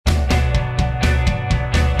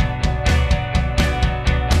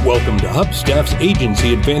Welcome to HubStaff's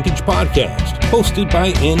Agency Advantage podcast, hosted by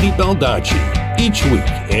Andy Baldacci. Each week,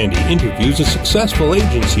 Andy interviews a successful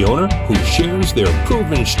agency owner who shares their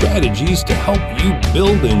proven strategies to help you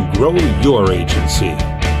build and grow your agency.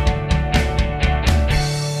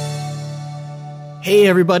 Hey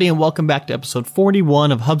everybody, and welcome back to episode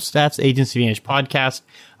 41 of HubStaff's Agency Advantage podcast.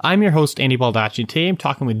 I'm your host, Andy Baldacci. Today I'm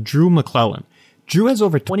talking with Drew McLellan. Drew has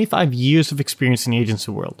over 25 years of experience in the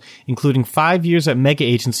agency world, including 5 years at mega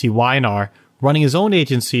agency Y&R, running his own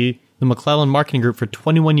agency, the McLellan Marketing Group, for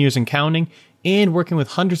 21 years and counting, and working with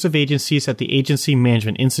hundreds of agencies at the Agency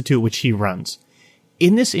Management Institute, which he runs.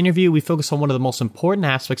 In this interview, we focus on one of the most important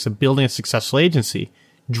aspects of building a successful agency,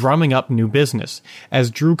 drumming up new business,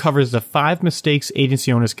 as Drew covers the 5 mistakes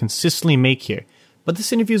agency owners consistently make here. But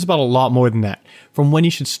this interview is about a lot more than that, from when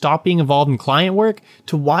you should stop being involved in client work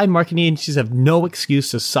to why marketing agencies have no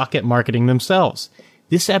excuse to suck at marketing themselves.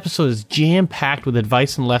 This episode is jam-packed with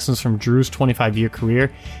advice and lessons from Drew's 25-year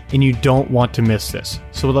career, and you don't want to miss this.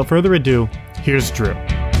 So without further ado, here's Drew.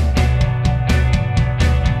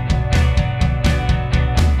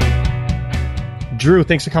 Drew,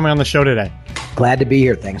 thanks for coming on the show today. Glad to be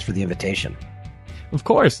here. Thanks for the invitation. Of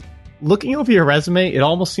course. Looking over your resume, it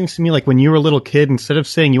almost seems to me like when you were a little kid, instead of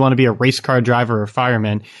saying you want to be a race car driver or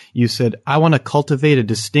fireman, you said, I want to cultivate a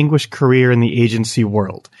distinguished career in the agency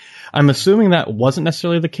world. I'm assuming that wasn't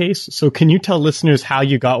necessarily the case. So can you tell listeners how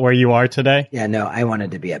you got where you are today? Yeah, no, I wanted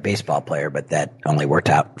to be a baseball player, but that only worked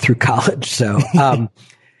out through college. So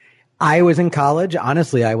I was in college.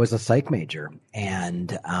 Honestly, I was a psych major.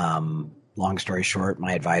 And long story short,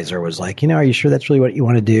 my advisor was like, are you sure that's really what you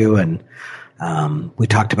want to do? And we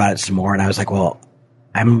talked about it some more, and I was like, well,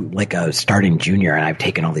 I'm like a starting junior and I've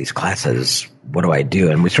taken all these classes. What do I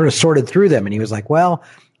do? And we sort of sorted through them, and he was like, well,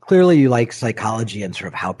 clearly you like psychology and sort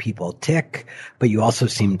of how people tick, but you also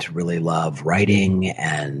seem to really love writing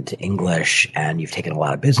and English, and you've taken a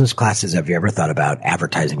lot of business classes. Have you ever thought about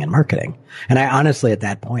advertising and marketing? And I honestly, at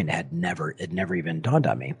that point, it never even dawned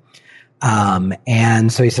on me.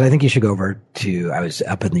 And so he said, I think you should go over to, I was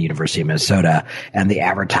up in the University of Minnesota, and the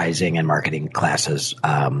advertising and marketing classes,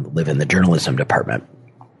 live in the journalism department,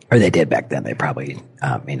 or they did back then. They probably,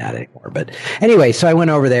 may not anymore. But anyway, so I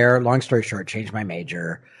went over there, long story short, changed my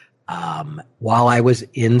major. While I was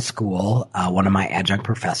in school, one of my adjunct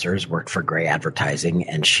professors worked for Gray Advertising,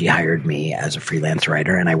 and she hired me as a freelance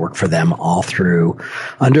writer, and I worked for them all through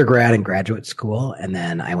undergrad and graduate school. And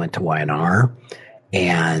then I went to Y&R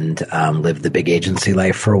and lived the big agency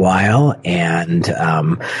life for a while, and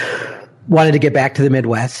wanted to get back to the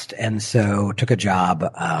Midwest, and so took a job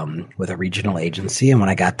with a regional agency. And when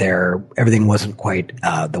I got there, everything wasn't quite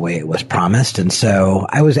the way it was promised. And so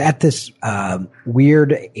I was at this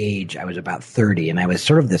weird age. I was about 30, and I was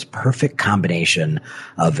sort of this perfect combination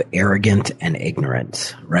of arrogant and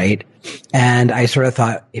ignorant, right? And I sort of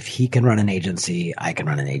thought, if he can run an agency, I can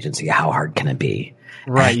run an agency. How hard can it be?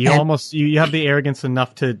 Right. You have the arrogance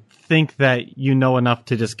enough to think that you know enough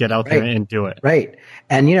to just get out there and do it. Right.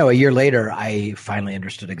 And, a year later, I finally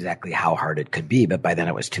understood exactly how hard it could be. But by then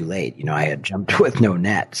it was too late. I had jumped with no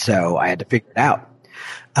net. So I had to figure it out.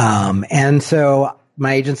 And so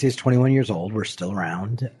my agency is 21 years old. We're still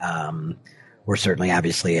around. We're certainly,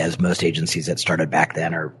 obviously, as most agencies that started back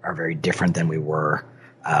then are very different than we were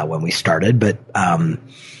when we started. But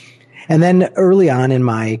and then early on in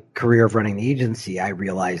my career of running the agency, I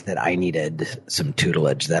realized that I needed some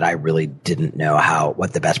tutelage, that I really didn't know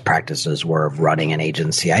what the best practices were of running an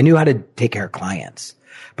agency. I knew how to take care of clients,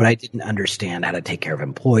 but I didn't understand how to take care of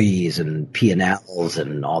employees and P&Ls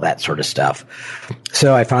and all that sort of stuff.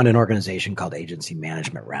 So I found an organization called Agency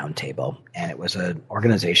Management Roundtable, and it was an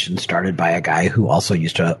organization started by a guy who also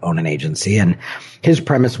used to own an agency. And his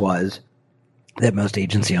premise was that most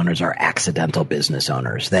agency owners are accidental business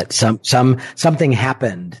owners, that something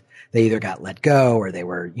happened. They either got let go, or they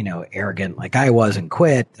were, arrogant like I was and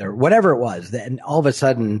quit, or whatever it was. And all of a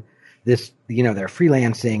sudden they're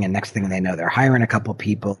freelancing, and next thing they know, they're hiring a couple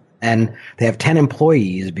people, and they have 10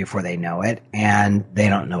 employees before they know it, and they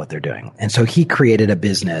don't know what they're doing. And so he created a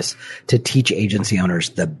business to teach agency owners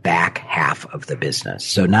the back half of the business.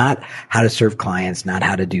 So not how to serve clients, not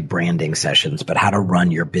how to do branding sessions, but how to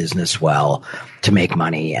run your business well to make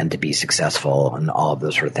money and to be successful and all of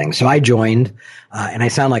those sort of things. So I joined, and I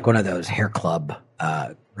sound like one of those hair club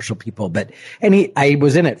commercial people, I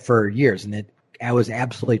was in it for years, and it was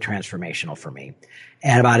absolutely transformational for me.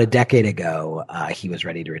 And about a decade ago, he was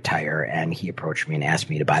ready to retire, and he approached me and asked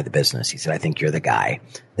me to buy the business. He said, I think you're the guy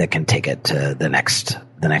that can take it to the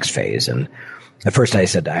next phase. And at first I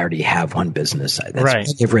said, I already have one business. That's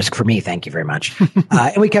plenty of risk for me. Thank you very much.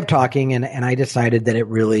 And we kept talking, and I decided that it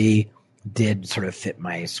really did sort of fit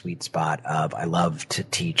my sweet spot of I love to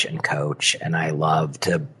teach and coach, and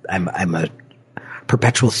I'm a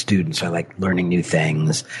perpetual student, so I like learning new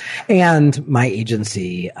things. And my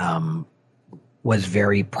agency was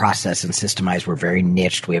very process and systemized. We're very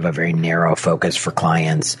niched. We have a very narrow focus for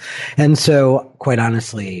clients. And so, quite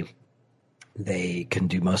honestly, they can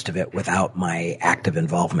do most of it without my active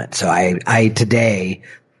involvement. So so I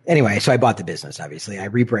bought the business, obviously. I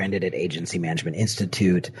rebranded it Agency Management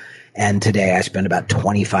Institute. And today I spend about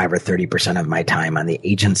 25 or 30% of my time on the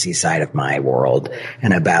agency side of my world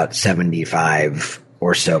and about 75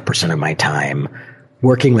 or so percent of my time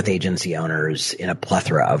working with agency owners in a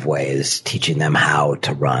plethora of ways, teaching them how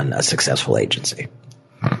to run a successful agency.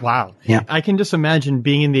 Wow. Yeah. I can just imagine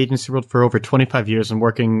being in the agency world for over 25 years and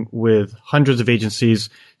working with hundreds of agencies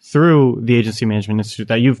through the Agency Management Institute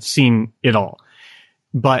that you've seen it all.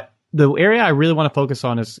 But the area I really want to focus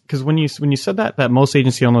on is because when you said that most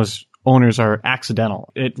agency owners are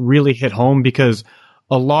accidental, it really hit home because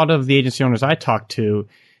a lot of the agency owners I talk to,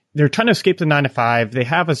 they're trying to escape the 9 to 5. They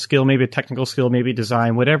have a skill, maybe a technical skill, maybe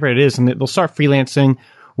design, whatever it is, and they'll start freelancing.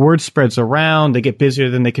 Word spreads around. They get busier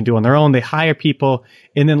than they can do on their own. They hire people.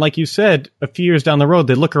 And then, like you said, a few years down the road,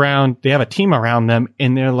 they look around, they have a team around them,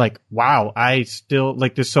 and they're like, wow, I still,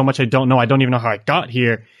 like, there's so much I don't know. I don't even know how I got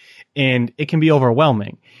here. And it can be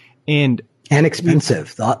overwhelming. And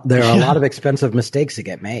expensive. There are a lot of expensive mistakes that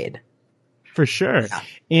get made. For sure. Yeah.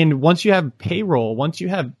 And once you have payroll, once you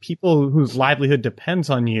have people whose livelihood depends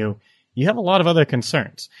on you, you have a lot of other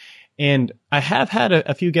concerns. And I have had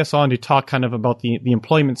a few guests on to talk kind of about the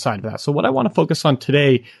employment side of that. So what I want to focus on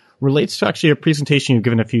today relates to actually a presentation you've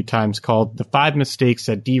given a few times called The 5 Mistakes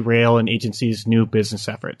That Derail an Agency's New Business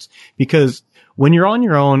Efforts. Because when you're on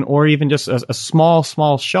your own or even just a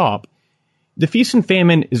small shop, the feast and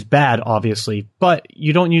famine is bad, obviously, but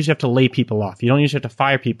you don't usually have to lay people off. You don't usually have to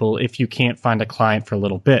fire people if you can't find a client for a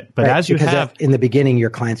little bit. But as you have... in the beginning, your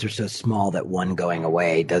clients are so small that one going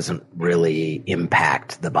away doesn't really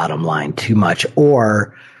impact the bottom line too much.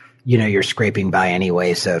 Or, you're scraping by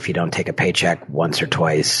anyway, so if you don't take a paycheck once or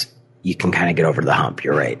twice, you can kind of get over the hump.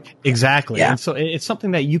 You're right. Exactly. Yeah. And so it's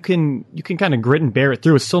something that you can kind of grit and bear it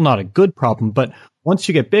through. It's still not a good problem, but once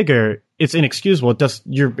you get bigger, it's inexcusable.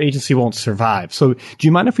 Your agency won't survive. So do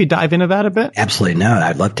you mind if we dive into that a bit? Absolutely. No,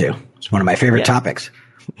 I'd love to. It's one of my favorite topics.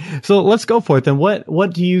 So let's go for it then.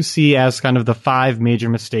 What do you see as kind of the 5 major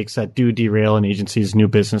mistakes that do derail an agency's new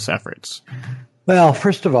business efforts? Well,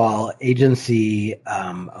 first of all, agency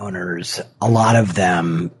owners, a lot of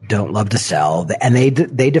them don't love to sell, and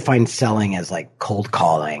they define selling as like cold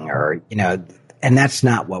calling or, and that's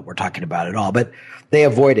not what we're talking about at all. But they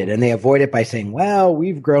avoid it, and they avoid it by saying, well,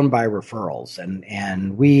 we've grown by referrals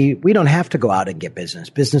and we don't have to go out and get business.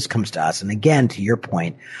 Business comes to us. And again, to your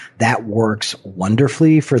point, that works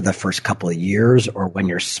wonderfully for the first couple of years or when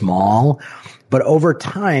you're small. But over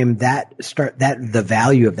time, the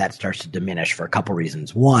value of that starts to diminish for a couple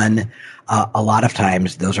reasons. One, a lot of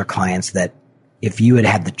times those are clients that if you had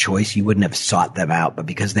had the choice, you wouldn't have sought them out, but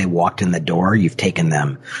because they walked in the door, you've taken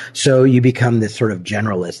them. So you become this sort of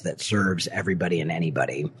generalist that serves everybody and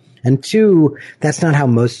anybody. And 2, that's not how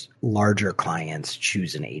most larger clients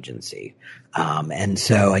choose an agency. And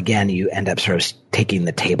so again, you end up sort of taking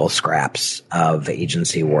the table scraps of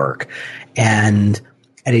agency work. And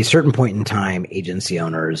at a certain point in time, agency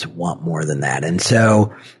owners want more than that. And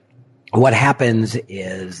so what happens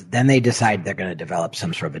is then they decide they're going to develop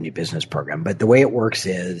some sort of a new business program. But the way it works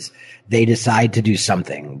is they decide to do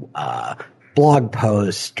something, blog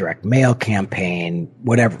posts, direct mail campaign,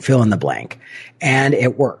 whatever, fill in the blank. And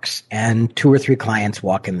it works. And 2 or 3 clients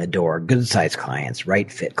walk in the door, good sized clients,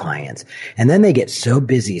 right fit clients. And then they get so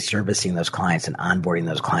busy servicing those clients and onboarding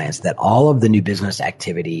those clients that all of the new business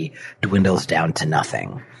activity dwindles down to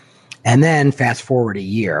nothing. And then fast forward a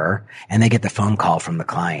year and they get the phone call from the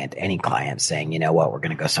client, any client saying, you know what, we're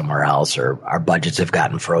going to go somewhere else, or our budgets have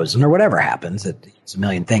gotten frozen, or whatever happens. It's a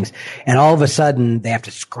million things. And all of a sudden they have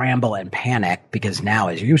to scramble and panic because now,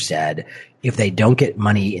 as you said, if they don't get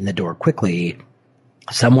money in the door quickly,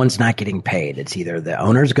 someone's not getting paid. It's either the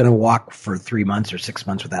owner's going to walk for 3 months or 6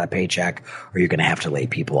 months without a paycheck, or you're going to have to lay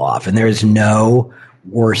people off. And there is no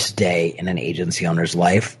worst day in an agency owner's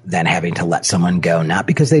life than having to let someone go, not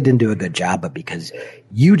because they didn't do a good job, but because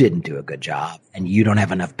you didn't do a good job and you don't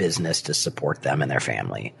have enough business to support them and their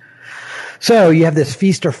family. So you have this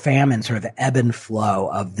feast or famine sort of ebb and flow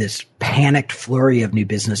of this panicked flurry of new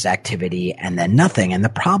business activity and then nothing. And the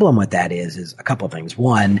problem with that is a couple of things.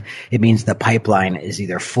 One, it means the pipeline is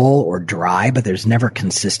either full or dry, but there's never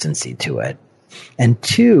consistency to it. And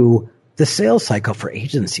 2, the sales cycle for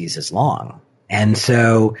agencies is long. And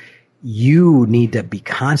so you need to be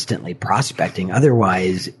constantly prospecting.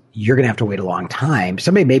 Otherwise, you're going to have to wait a long time.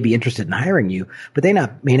 Somebody may be interested in hiring you, but they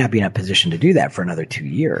may not be in a position to do that for another 2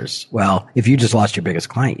 years. Well, if you just lost your biggest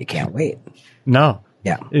client, you can't wait. No.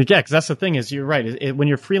 Yeah. Yeah, because that's the thing is you're right. When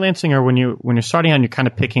you're freelancing or when you're starting out and you're kind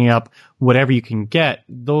of picking up whatever you can get,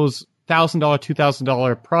 those $1,000,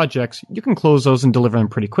 $2,000 projects, you can close those and deliver them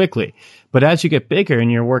pretty quickly. But as you get bigger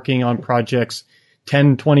and you're working on projects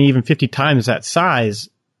 10, 20, even 50 times that size,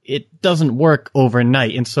 it doesn't work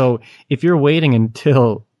overnight. And so if you're waiting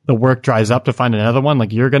until the work dries up to find another one,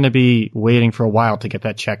 like you're going to be waiting for a while to get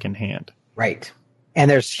that check in hand. Right. And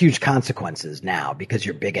there's huge consequences now because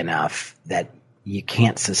you're big enough that you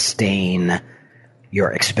can't sustain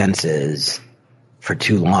your expenses for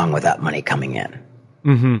too long without money coming in.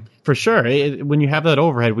 Mm-hmm. For sure. When you have that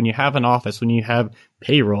overhead, when you have an office, when you have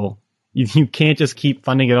payroll, you can't just keep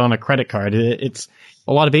funding it on a credit card. It's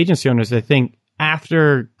a lot of agency owners, I think,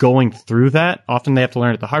 after going through that, often they have to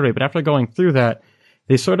learn it the hard way, but after going through that,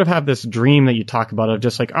 they sort of have this dream that you talk about of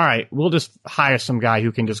just like, all right, we'll just hire some guy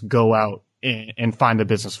who can just go out and find the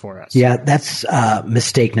business for us. Yeah, that's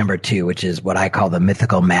mistake number 2, which is what I call the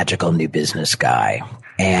mythical, magical new business guy.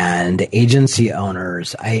 And agency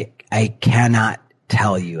owners, I cannot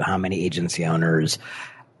tell you how many agency owners.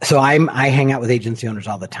 So I hang out with agency owners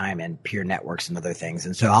all the time and peer networks and other things.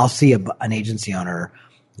 And so I'll see an agency owner,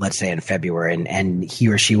 let's say in February, and he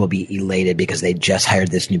or she will be elated because they just hired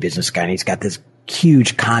this new business guy and he's got this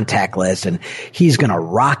huge contact list and he's going to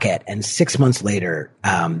rock it. And 6 months later,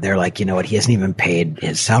 they're like, you know what? He hasn't even paid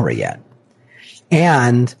his salary yet.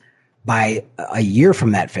 And by a year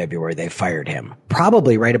from that February, they fired him,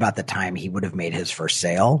 probably right about the time he would have made his first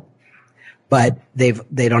sale. But they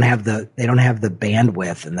don't have the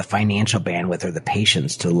bandwidth and the financial bandwidth or the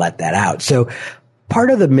patience to let that out. So part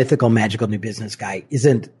of the mythical, magical new business guy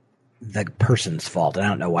isn't the person's fault. And I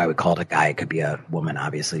don't know why we call it a guy. It could be a woman,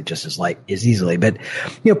 obviously, just as easily. But,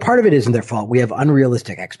 part of it isn't their fault. We have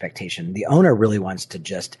unrealistic expectation. The owner really wants to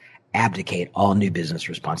just abdicate all new business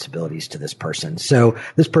responsibilities to this person. So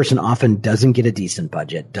this person often doesn't get a decent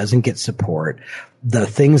budget, doesn't get support. The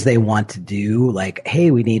things they want to do, like,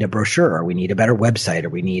 hey, we need a brochure, or we need a better website, or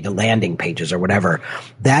we need a landing pages or whatever,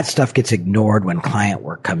 that stuff gets ignored when client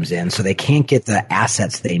work comes in. So they can't get the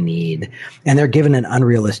assets they need, and they're given an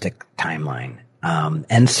unrealistic timeline.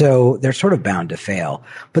 And so they're sort of bound to fail.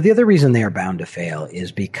 But the other reason they are bound to fail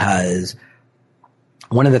is because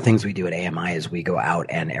one of the things we do at AMI is we go out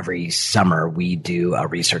and every summer we do a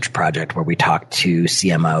research project where we talk to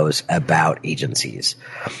CMOs about agencies.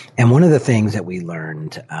 And one of the things that we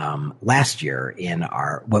learned last year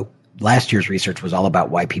last year's research was all about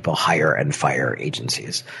why people hire and fire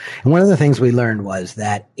agencies. And one of the things we learned was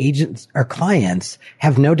that our clients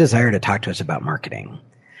have no desire to talk to us about marketing.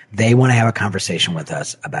 They want to have a conversation with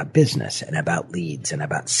us about business and about leads and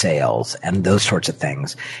about sales and those sorts of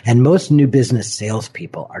things. And most new business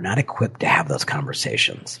salespeople are not equipped to have those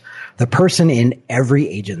conversations. The person in every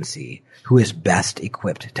agency who is best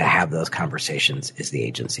equipped to have those conversations is the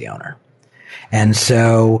agency owner. And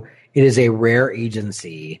so it is a rare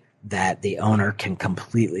agency that the owner can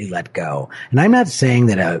completely let go. And I'm not saying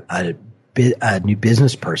that a new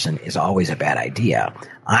business person is always a bad idea.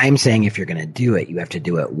 I'm saying if you're going to do it, you have to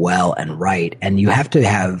do it well and right. And you have to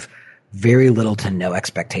have very little to no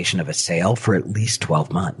expectation of a sale for at least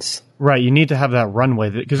 12 months. Right. You need to have that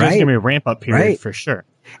runway because there's going to be a ramp up period for sure.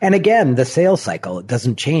 And again, the sales cycle, it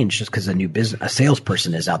doesn't change just because a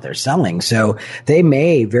salesperson is out there selling. So they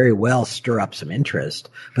may very well stir up some interest,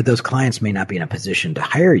 but those clients may not be in a position to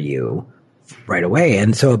hire you right away.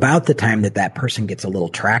 And so about the time that person gets a little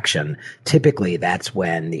traction, typically that's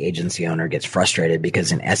when the agency owner gets frustrated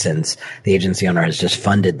because in essence, the agency owner has just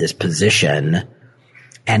funded this position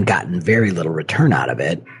and gotten very little return out of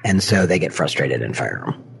it. And so they get frustrated and fire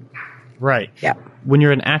them. Right. Yeah. When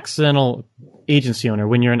you're an accidental agency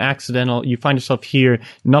owner, you find yourself here,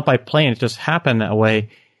 not by plan, it just happened that way,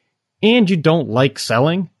 and you don't like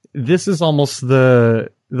selling, this is almost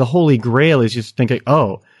the holy grail is just thinking,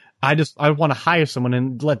 oh, I want to hire someone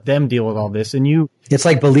and let them deal with all this. And it's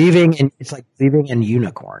like believing in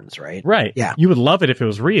unicorns, right? Right. Yeah. You would love it if it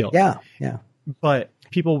was real. Yeah. Yeah. But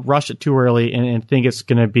people rush it too early and think it's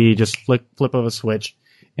going to be just flip of a switch.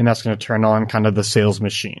 And that's going to turn on kind of the sales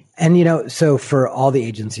machine. And, so for all the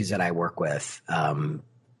agencies that I work with,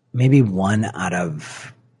 maybe one out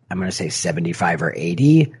of, I'm going to say 75 or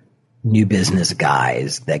 80 new business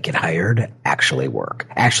guys that get hired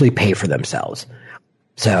actually pay for themselves.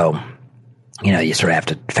 So, you sort of have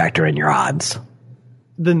to factor in your odds.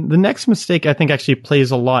 The next mistake I think actually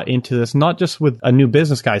plays a lot into this, not just with a new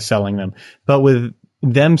business guy selling them, but with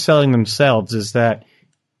them selling themselves, is that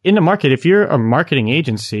in the market, if you're a marketing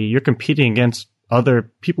agency, you're competing against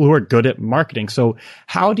other people who are good at marketing. So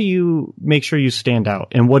how do you make sure you stand out?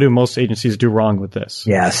 And what do most agencies do wrong with this?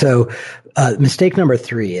 Yeah. So mistake number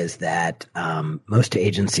 3 is that most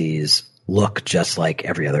agencies look just like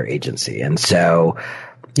every other agency. And so,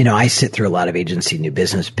 I sit through a lot of agency new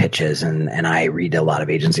business pitches and I read a lot of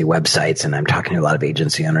agency websites and I'm talking to a lot of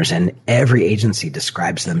agency owners, and every agency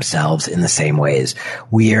describes themselves in the same ways.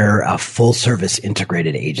 We're a full service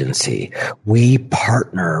integrated agency. We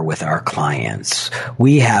partner with our clients.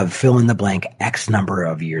 We have fill in the blank X number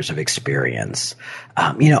of years of experience.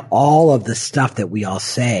 All of the stuff that we all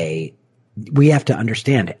say, we have to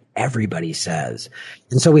understand everybody says.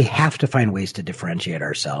 And so we have to find ways to differentiate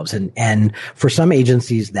ourselves. And for some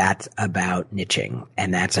agencies, that's about niching,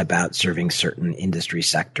 and that's about serving certain industry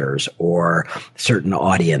sectors or certain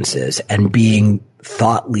audiences and being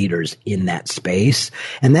thought leaders in that space.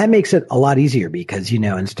 And that makes it a lot easier because,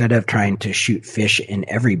 instead of trying to shoot fish in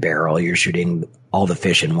every barrel, you're shooting all the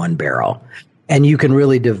fish in one barrel. And you can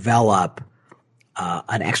really develop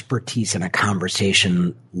an expertise and a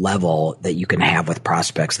conversation level that you can have with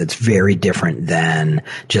prospects that's very different than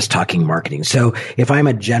just talking marketing. So if I'm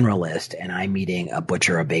a generalist and I'm meeting a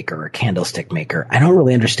butcher, a baker, a candlestick maker, I don't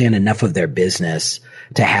really understand enough of their business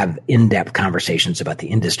to have in-depth conversations about the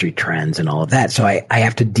industry trends and all of that. So I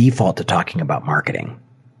have to default to talking about marketing.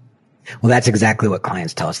 Well, that's exactly what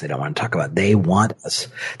clients tell us they don't want to talk about. They want us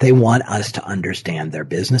to understand their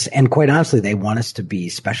business. And quite honestly, they want us to be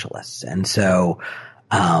specialists. And so,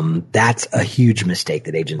 that's a huge mistake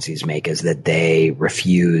that agencies make, is that they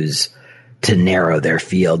refuse to narrow their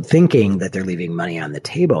field, thinking that they're leaving money on the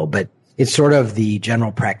table. But it's sort of the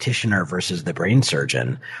general practitioner versus the brain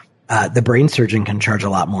surgeon. The brain surgeon can charge a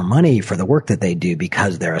lot more money for the work that they do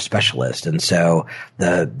because they're a specialist. And so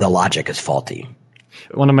the logic is faulty.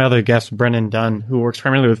 One of my other guests, Brennan Dunn, who works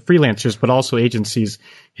primarily with freelancers, but also agencies,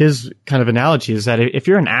 his kind of analogy is that if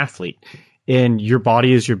you're an athlete and your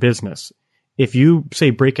body is your business, if you say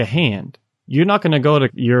break a hand, you're not going to go to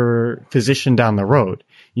your physician down the road.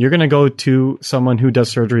 You're going to go to someone who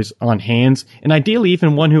does surgeries on hands, and ideally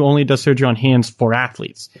even one who only does surgery on hands for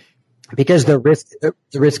athletes. Because the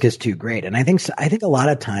risk is too great. And I think a lot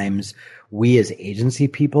of times we as agency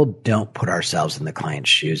people don't put ourselves in the client's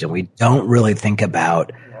shoes, and we don't really think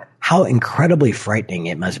about how incredibly frightening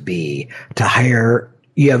it must be to hire.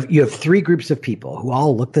 You have 3 groups of people who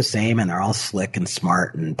all look the same, and they're all slick and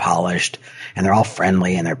smart and polished, and they're all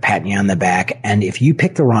friendly, and they're patting you on the back. And if you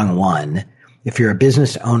pick the wrong one, if you're a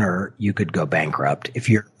business owner, you could go bankrupt. If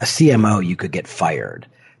you're a CMO, you could get fired.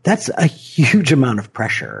 That's a huge amount of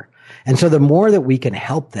pressure. And so the more that we can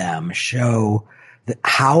help them show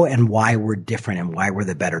how and why we're different and why we're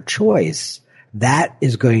the better choice, that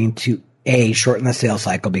is going to, A, shorten the sales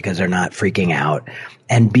cycle because they're not freaking out,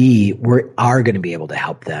 and B, we are going to be able to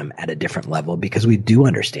help them at a different level because we do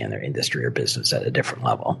understand their industry or business at a different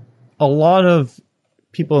level. A lot of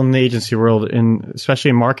people in the agency world, and especially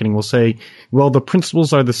in marketing, will say, well, the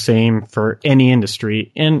principles are the same for any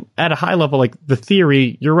industry. And at a high level, like the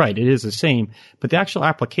theory, you're right, it is the same, but the actual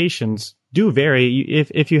applications do vary.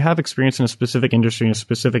 If you have experience in a specific industry, in a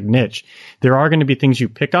specific niche, there are going to be things you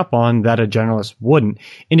pick up on that a generalist wouldn't.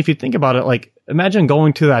 And if you think about it, like, imagine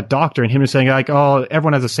going to that doctor and him saying like, oh,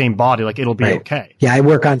 everyone has the same body, like it'll be okay. Yeah, I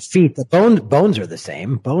work on feet. The bones are the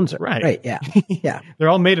same. Bones are right. Yeah. Yeah. They're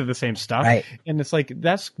all made of the same stuff. Right. And it's like,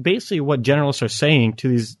 that's basically what generalists are saying to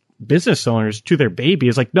these business owners, to their baby,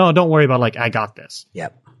 is like, no, don't worry about, like, I got this.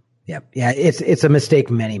 Yep. Yeah. It's a mistake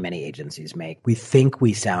many agencies make. We think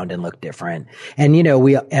we sound and look different. And,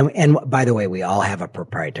 and by the way, we all have a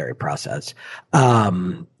proprietary process.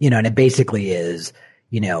 And it basically is,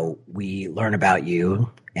 we learn about you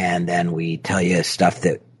and then we tell you stuff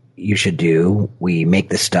that you should do. We make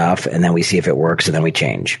the stuff and then we see if it works and then we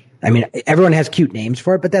change. I mean, everyone has cute names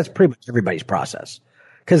for it, but that's pretty much everybody's process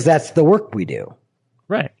because that's the work we do.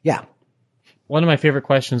 Right. Yeah. One of my favorite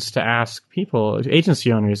questions to ask people,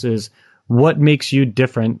 agency owners, is what makes you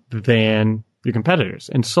different than your competitors?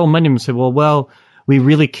 And so many of them say, well, we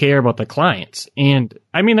really care about the clients. And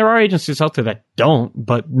I mean, there are agencies out there that don't,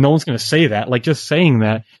 but no one's going to say that. Like, just saying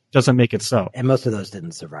that doesn't make it so. And most of those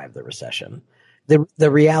didn't survive the recession. The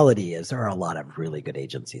reality is there are a lot of really good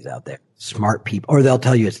agencies out there, smart people, or they'll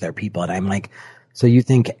tell you it's their people. And I'm like, so you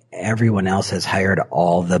think everyone else has hired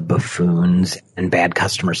all the buffoons and bad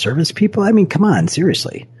customer service people? I mean, come on,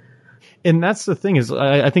 seriously. And that's the thing is,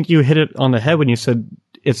 I think you hit it on the head when you said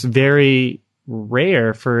it's very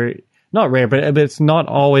rare for, not rare, but it's not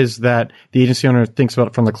always that the agency owner thinks about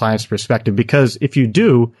it from the client's perspective. Because if you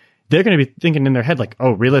do, they're going to be thinking in their head like,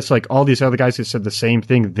 oh, really? It's like all these other guys who said the same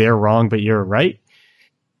thing, they're wrong, but you're right.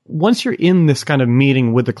 once you're in this kind of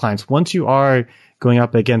meeting with the clients, once you are going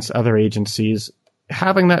up against other agencies,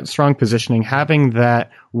 having that strong positioning, having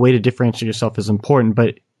that way to differentiate yourself is important.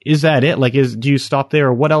 But is that it? Like, do you stop there,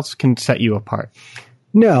 or what else can set you apart?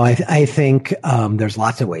 No, I think there's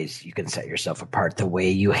lots of ways you can set yourself apart. The way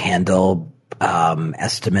you handle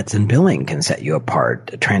estimates and billing can set you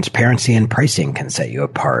apart. Transparency and pricing can set you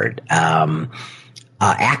apart.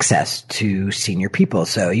 Access to senior people.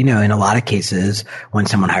 So, in a lot of cases, when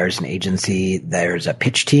someone hires an agency, there's a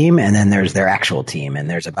pitch team and then there's their actual team. And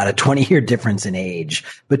there's about a 20-year difference in age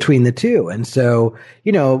between the two. And so,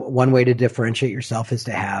 one way to differentiate yourself is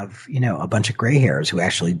to have, a bunch of gray hairs who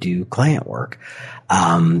actually do client work.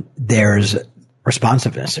 There's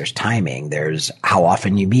responsiveness, there's timing, there's how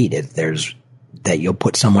often you meet, there's that you'll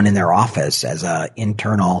put someone in their office as a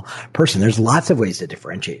internal person. There's lots of ways to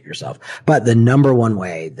differentiate yourself. But the number one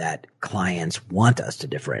way that clients want us to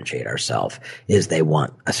differentiate ourselves is they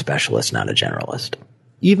want a specialist, not a generalist.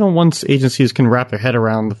 Even once agencies can wrap their head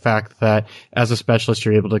around the fact that as a specialist,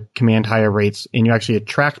 you're able to command higher rates and you actually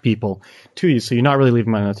attract people to you. So you're not really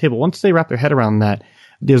leaving money on the table. Once they wrap their head around that,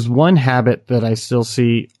 there's one habit that I still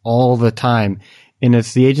see all the time. And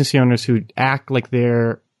it's the agency owners who act like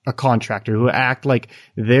they're a contractor, who act like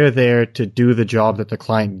they're there to do the job that the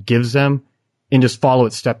client gives them and just follow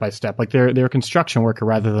it step by step. Like they're a construction worker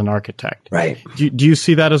rather than an architect. Right. Do you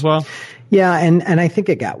see that as well? Yeah. And I think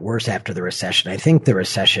it got worse after the recession. I think the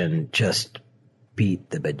recession just beat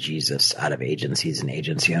the bejesus out of agencies and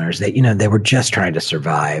agency owners. They were just trying to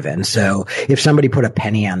survive. And so if somebody put a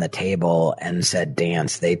penny on the table and said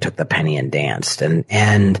dance, they took the penny and danced.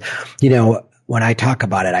 And when I talk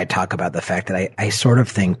about it, I talk about the fact that I sort of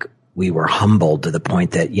think we were humbled to the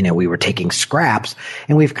point that, we were taking scraps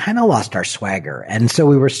and we've kind of lost our swagger. And so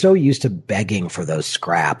we were so used to begging for those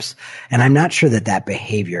scraps. And I'm not sure that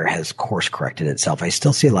behavior has course corrected itself. I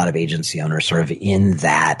still see a lot of agency owners sort of in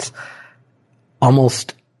that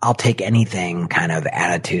almost I'll take anything kind of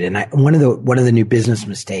attitude. And one of the new business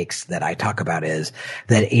mistakes that I talk about is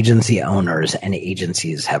that agency owners and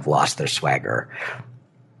agencies have lost their swagger.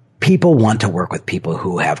 People want to work with people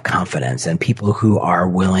who have confidence and people who are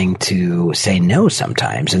willing to say no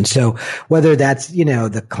sometimes. And so whether that's,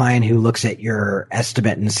 the client who looks at your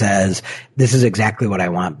estimate and says, this is exactly what I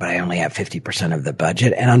want, but I only have 50% of the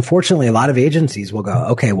budget. And unfortunately, a lot of agencies will go,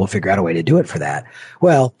 okay, we'll figure out a way to do it for that.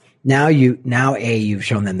 Well, now you've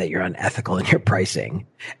shown them that you're unethical in your pricing,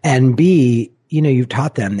 and B, you've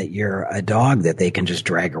taught them that you're a dog that they can just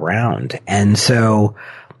drag around. And so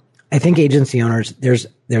I think agency owners, there's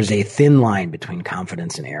a thin line between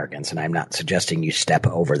confidence and arrogance. And I'm not suggesting you step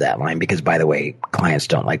over that line because, by the way, clients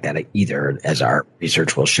don't like that either, as our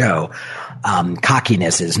research will show.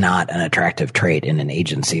 Cockiness is not an attractive trait in an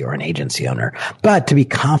agency or an agency owner. But to be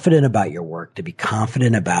confident about your work, to be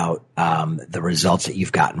confident about the results that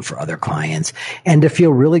you've gotten for other clients, and to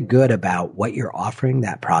feel really good about what you're offering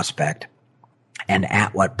that prospect and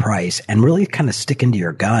at what price, and really kind of sticking to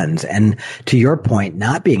your guns. And to your point,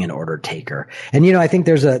 not being an order taker. And, I think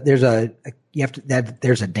there's a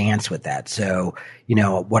dance with that. So,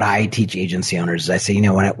 what I teach agency owners is I say,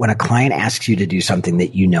 when a client asks you to do something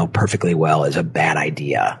that perfectly well is a bad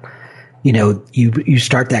idea, you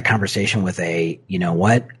start that conversation with Andy,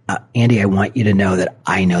 I want you to know that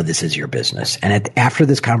I know this is your business. And after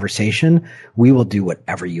this conversation, we will do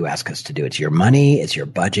whatever you ask us to do. It's your money, it's your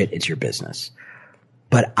budget, it's your business.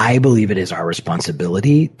 But I believe it is our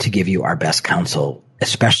responsibility to give you our best counsel,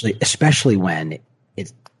 especially when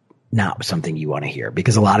it's not something you want to hear,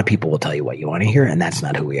 because a lot of people will tell you what you want to hear, and that's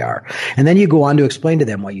not who we are. And then you go on to explain to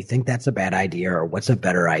them why you think that's a bad idea or what's a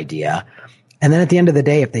better idea. And then at the end of the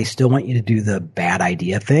day, if they still want you to do the bad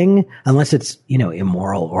idea thing, unless it's,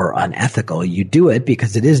 immoral or unethical, you do it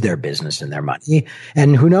because it is their business and their money.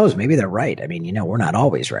 And who knows, maybe they're right. I mean, we're not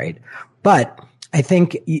always right. But I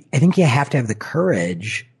think you have to have the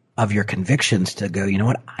courage of your convictions to go,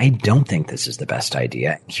 I don't think this is the best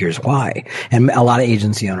idea. Here's why. And a lot of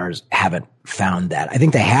agency owners haven't found that. I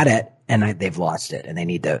think they had it and they've lost it, and they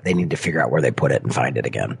need to figure out where they put it and find it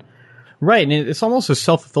again. Right. And it's almost a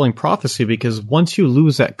self-fulfilling prophecy, because once you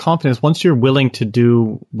lose that confidence, once you're willing to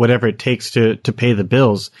do whatever it takes to pay the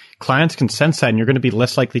bills, clients can sense that, and you're going to be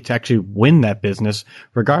less likely to actually win that business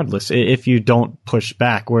regardless if you don't push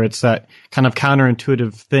back, where it's that kind of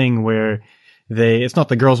counterintuitive thing where it's not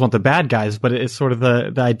the girls want the bad guys, but it's sort of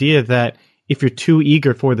the idea that if you're too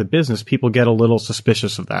eager for the business, people get a little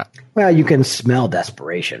suspicious of that. Well, you can smell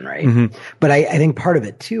desperation, right? Mm-hmm. But I think part of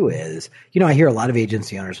it too is, I hear a lot of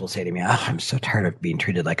agency owners will say to me, I'm so tired of being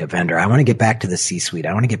treated like a vendor. I want to get back to the C-suite.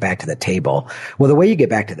 I want to get back to the table. Well, the way you get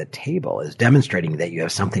back to the table is demonstrating that you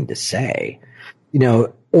have something to say.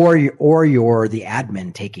 or you're the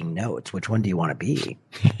admin taking notes. Which one do you want to be?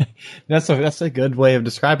 That's a good way of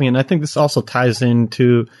describing it. And I think this also ties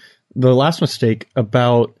into the last mistake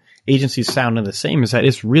about agencies sounding the same, is that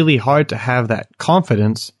it's really hard to have that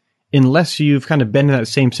confidence unless you've kind of been in that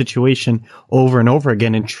same situation over and over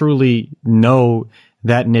again and truly know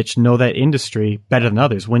that niche, know that industry better than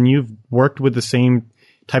others. When you've worked with the same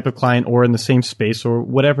type of client or in the same space or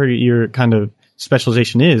whatever your kind of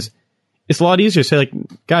specialization is, it's a lot easier to say, like,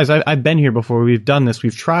 guys, I've been here before. We've done this.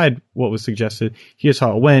 We've tried what was suggested. Here's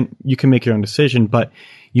how it went. You can make your own decision, but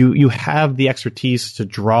you have the expertise to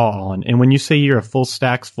draw on. And when you say you're a full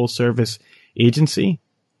stacks, full service agency,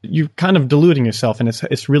 you're kind of diluting yourself, and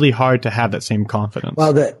it's really hard to have that same confidence.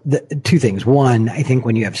 Well, the two things. One, I think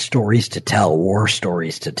when you have stories to tell, war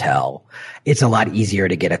stories to tell, it's a lot easier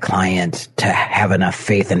to get a client to have enough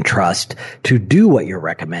faith and trust to do what you're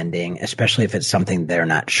recommending, especially if it's something they're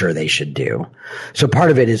not sure they should do. So part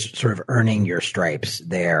of it is sort of earning your stripes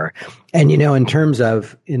there. And, in terms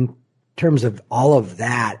of all of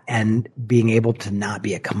that and being able to not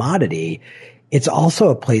be a commodity, it's also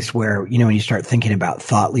a place where, when you start thinking about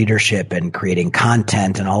thought leadership and creating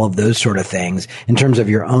content and all of those sort of things in terms of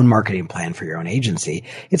your own marketing plan for your own agency,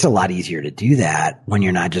 it's a lot easier to do that when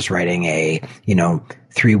you're not just writing a,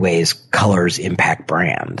 3 ways colors impact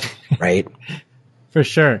brand, right? For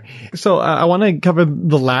sure. So I want to cover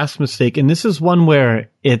the last mistake. And this is one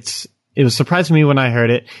where it was surprising me when I heard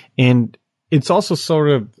it. And it's also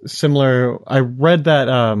sort of similar. I read that,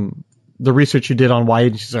 the research you did on why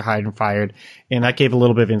agencies are hired and fired, and that gave a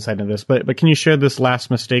little bit of insight into this. But can you share this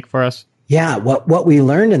last mistake for us? Yeah, what we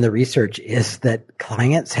learned in the research is that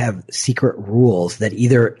clients have secret rules that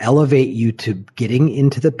either elevate you to getting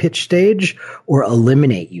into the pitch stage or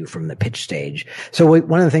eliminate you from the pitch stage. So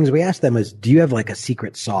one of the things we asked them is, do you have like a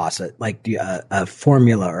secret sauce, a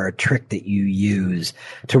formula or a trick that you use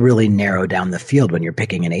to really narrow down the field when you're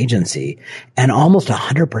picking an agency? And almost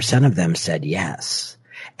 100% of them said yes.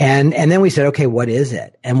 And then we said, okay, what is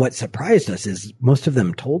it? And what surprised us is most of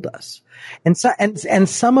them told us. And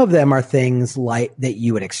some of them are things like that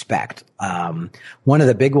you would expect. One of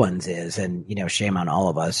the big ones is, and shame on all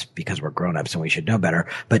of us because we're grown-ups and we should know better,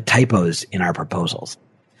 but typos in our proposals.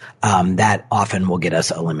 That often will get us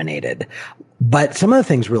eliminated. But some of the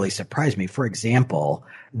things really surprised me. For example,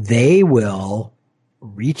 they will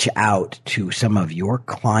reach out to some of your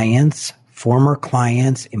clients, former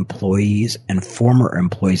clients, employees, and former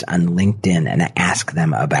employees on LinkedIn and ask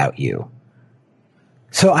them about you.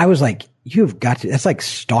 So I was like, you've got to, that's like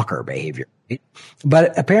stalker behavior.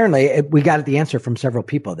 But apparently we got the answer from several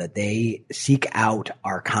people that they seek out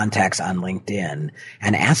our contacts on LinkedIn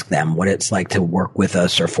and ask them what it's like to work with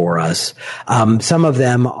us or for us. Some of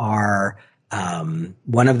them are,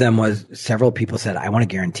 one of them was several people said, I want a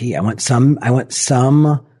guarantee. I want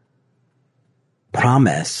some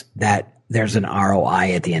promise that there's an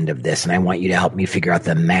ROI at the end of this, and I want you to help me figure out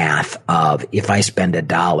the math of if I spend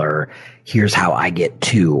 $1, here's how I get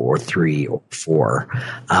 2 or 3 or 4.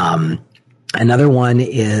 Another one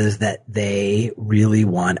is that they really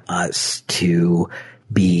want us to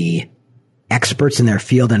be experts in their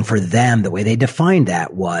field, and for them, the way they defined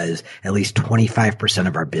that was at least 25%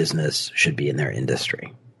 of our business should be in their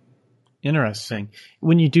industry. Interesting.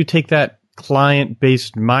 When you do take that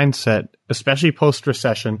client-based mindset, especially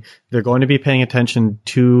post-recession, they're going to be paying attention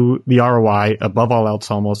to the ROI above all else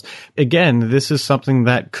almost. Again, this is something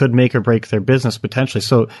that could make or break their business potentially.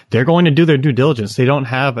 So they're going to do their due diligence. They don't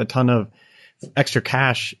have a ton of extra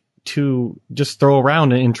cash to just throw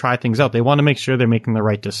around and try things out. They want to make sure they're making the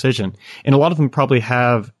right decision. And a lot of them probably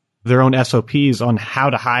have their own SOPs on how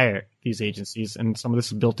to hire these agencies, and some of this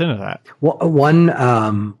is built into that. Well,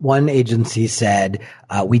 one agency said,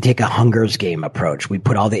 we take a Hunger's Game approach. We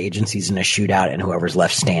put all the agencies in a shootout, and whoever's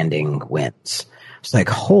left standing wins. It's like,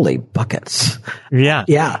 holy buckets. Yeah.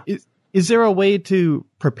 Yeah. Is there a way to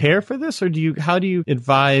prepare for this, or how do you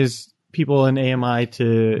advise people in AMI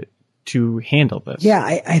to handle this? Yeah,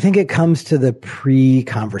 I think it comes to the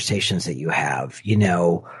pre-conversations that you have.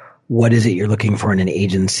 What is it you're looking for in an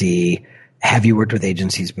agency? Have you worked with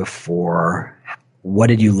agencies before? What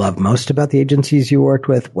did you love most about the agencies you worked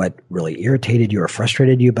with? What really irritated you or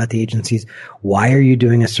frustrated you about the agencies? Why are you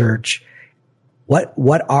doing a search? What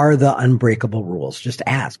are the unbreakable rules? Just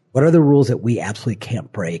ask. What are the rules that we absolutely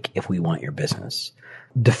can't break if we want your business?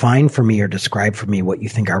 define for me or describe for me what you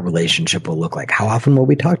think our relationship will look like. How often will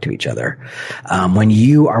we talk to each other? When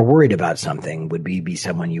you are worried about something, would we be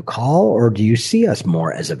someone you call, or do you see us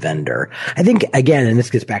more as a vendor? I think, again, and this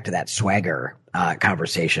gets back to that swagger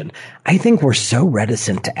conversation, I think we're so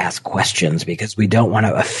reticent to ask questions because we don't want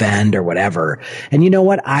to offend or whatever. And you know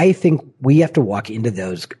what? I think we have to walk into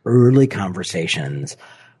those early conversations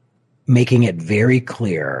making it very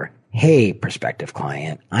clear, hey, prospective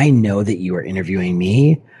client, I know that you are interviewing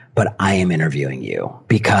me, but I am interviewing you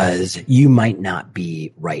because you might not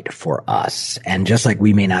be right for us. And just like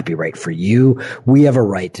we may not be right for you, we have a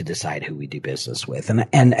right to decide who we do business with.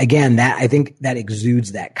 And again, that I think that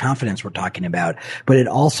exudes that confidence we're talking about, but it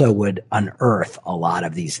also would unearth a lot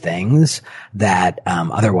of these things that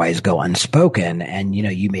otherwise go unspoken. And, you know,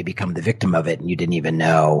 you may become the victim of it and you didn't even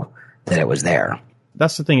know that it was there.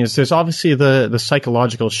 That's the thing is there's obviously the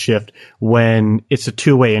psychological shift when it's a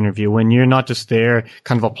two-way interview, when you're not just there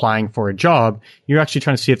kind of applying for a job, you're actually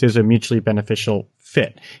trying to see if there's a mutually beneficial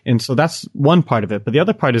fit. And so that's one part of it. But the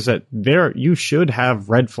other part is that you should have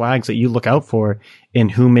red flags that you look out for in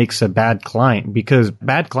who makes a bad client, because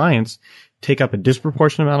bad clients take up a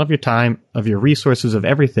disproportionate amount of your time, of your resources, of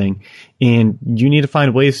everything. And you need to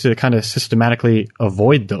find ways to kind of systematically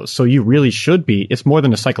avoid those. So you really should be, it's more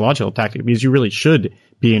than a psychological tactic because you really should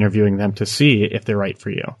be interviewing them to see if they're right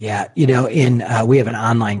for you. Yeah. You know, we have an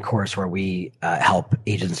online course where we help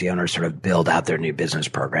agency owners sort of build out their new business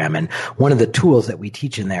program. And one of the tools that we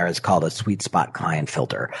teach in there is called a sweet spot client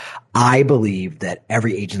filter. I believe that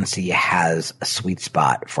every agency has a sweet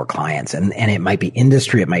spot for clients, and it might be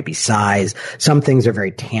industry, it might be size. Some things are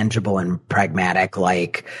very tangible and pragmatic,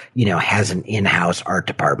 like, you know, has an in-house art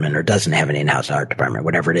department or doesn't have an in-house art department,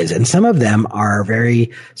 whatever it is. And some of them are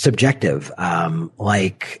very subjective,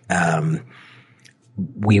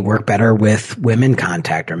 we work better with women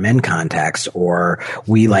contact or men contacts, or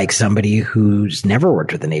we like somebody who's never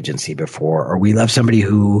worked with an agency before, or we love somebody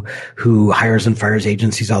who hires and fires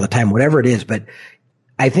agencies all the time, whatever it is. But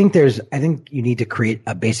I think you need to create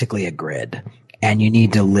basically a grid, and you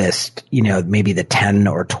need to list, you know, maybe the 10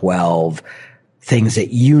 or 12 things that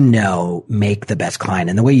you know make the best client.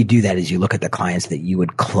 And the way you do that is you look at the clients that you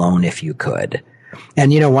would clone if you could.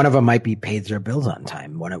 And, you know, one of them might be pays their bills on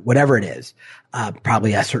time, whatever it is,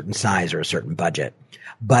 probably a certain size or a certain budget.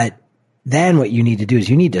 But then what you need to do is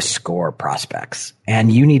you need to score prospects,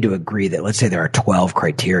 and you need to agree that, let's say there are 12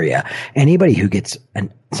 criteria. Anybody who gets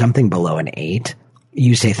something below an 8,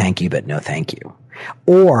 you say thank you, but no thank you.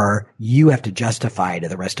 Or you have to justify to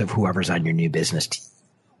the rest of whoever's on your new business team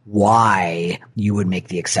why you would make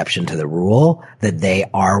the exception to the rule that they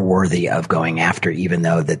are worthy of going after, even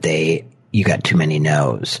though that you got too many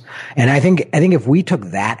no's. And I think if we took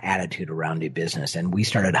that attitude around new business and we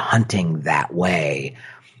started hunting that way,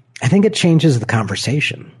 I think it changes the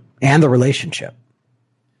conversation and the relationship.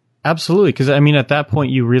 Absolutely. Because, I mean, at that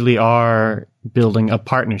point, you really are building a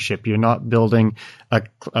partnership. You're not building a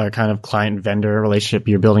kind of client-vendor relationship.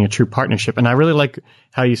 You're building a true partnership. And I really like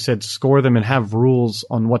how you said score them and have rules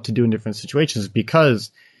on what to do in different situations,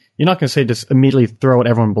 because you're not going to say just immediately throw out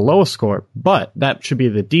everyone below a score, but that should be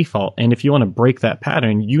the default. And if you want to break that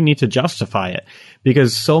pattern, you need to justify it,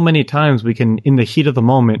 because so many times we can, in the heat of the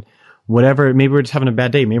moment, whatever, maybe we're just having a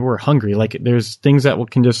bad day, maybe we're hungry. Like, there's things that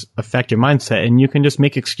can just affect your mindset, and you can just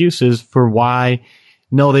make excuses for why,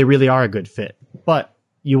 no, they really are a good fit. But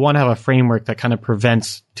you want to have a framework that kind of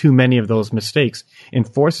prevents too many of those mistakes and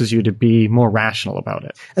forces you to be more rational about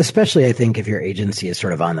it. Especially, I think, if your agency is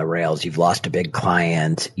sort of on the rails, you've lost a big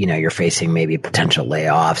client, you know, you're facing maybe potential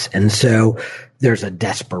layoffs. And so there's a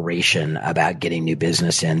desperation about getting new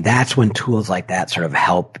business in. That's when tools like that sort of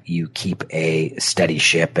help you keep a steady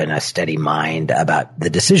ship and a steady mind about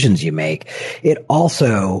the decisions you make. It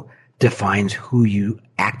also defines who you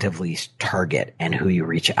actively target and who you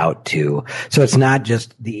reach out to. So it's not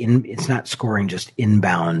just it's not scoring just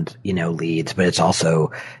inbound, you know, leads, but it's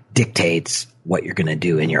also dictates what you're going to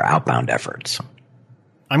do in your outbound efforts.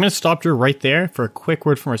 I'm going to stop Drew right there for a quick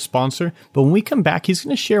word from our sponsor. But when we come back, he's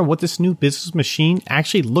going to share what this new business machine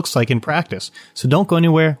actually looks like in practice. So don't go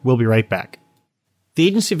anywhere. We'll be right back. The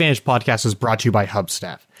Agency Advantage podcast is brought to you by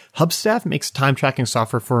Hubstaff. Hubstaff makes time tracking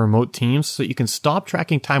software for remote teams so you can stop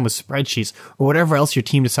tracking time with spreadsheets or whatever else your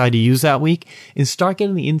team decided to use that week and start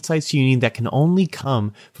getting the insights you need that can only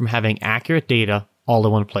come from having accurate data all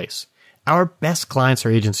in one place. Our best clients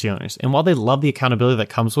are agency owners, and while they love the accountability that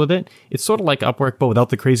comes with it, it's sort of like Upwork but without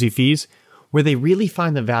the crazy fees. Where they really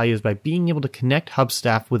find the value is by being able to connect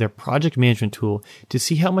Hubstaff with their project management tool to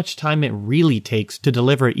see how much time it really takes to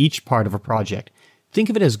deliver each part of a project. Think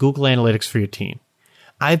of it as Google Analytics for your team.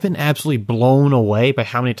 I've been absolutely blown away by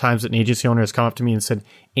how many times an agency owner has come up to me and said,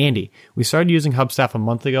 Andy, we started using Hubstaff a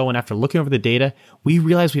month ago, and after looking over the data, we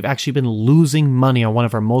realized we've actually been losing money on one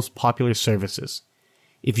of our most popular services.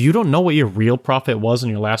 If you don't know what your real profit was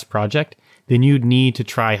on your last project, then you need to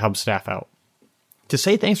try Hubstaff out. To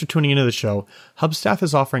say thanks for tuning into the show, Hubstaff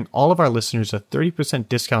is offering all of our listeners a 30%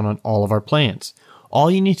 discount on all of our plans.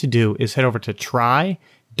 All you need to do is head over to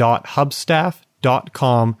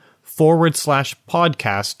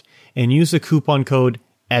try.hubstaff.com/podcast and use the coupon code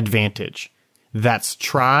ADVANTAGE. That's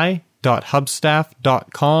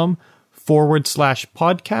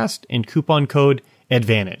try.hubstaff.com/podcast and coupon code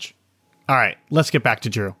ADVANTAGE. All right, let's get back to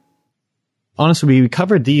Drew. Honestly, we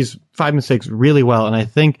covered these 5 mistakes really well, and I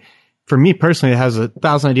think for me personally, it has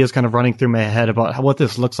 1,000 ideas kind of running through my head about what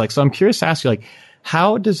this looks like. So I'm curious to ask you, like,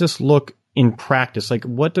 how does this look in practice? Like,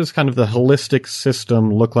 what does kind of the holistic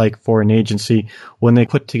system look like for an agency when they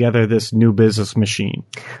put together this new business machine?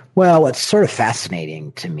 Well, what's sort of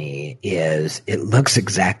fascinating to me is it looks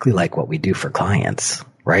exactly like what we do for clients,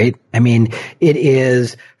 right? I mean, it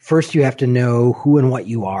is, first you have to know who and what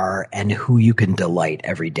you are and who you can delight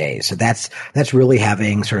every day. So that's really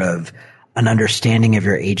having sort of an understanding of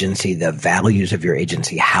your agency, the values of your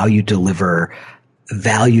agency, how you deliver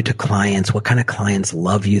value to clients, what kind of clients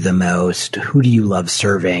love you the most, who do you love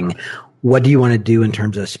serving, what do you want to do in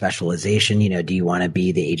terms of specialization? You know, do you want to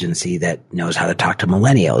be the agency that knows how to talk to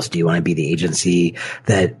millennials? Do you want to be the agency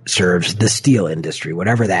that serves the steel industry?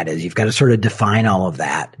 Whatever that is, you've got to sort of define all of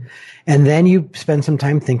that. And then you spend some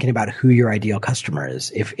time thinking about who your ideal customer is.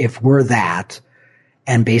 If we're that,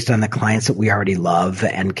 and based on the clients that we already love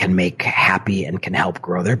and can make happy and can help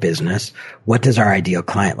grow their business, what does our ideal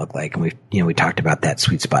client look like? And we talked about that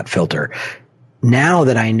sweet spot filter. Now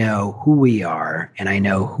that I know who we are and I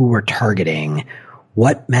know who we're targeting,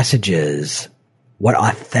 what messages, what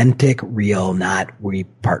authentic, real, not we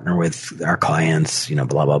partner with our clients,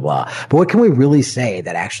 blah, blah, blah. But what can we really say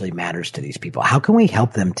that actually matters to these people? How can we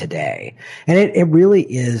help them today? And it really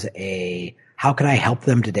is how can I help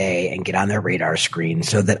them today and get on their radar screen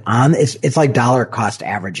so that it's like dollar cost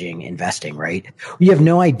averaging investing, right? You have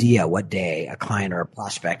no idea what day a client or a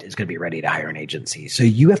prospect is going to be ready to hire an agency. So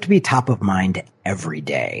you have to be top of mind every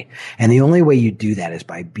day. And the only way you do that is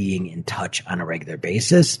by being in touch on a regular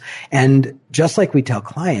basis. And just like we tell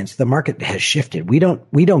clients, the market has shifted. We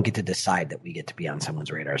don't get to decide that we get to be on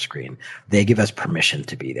someone's radar screen. They give us permission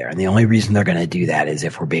to be there. And the only reason they're going to do that is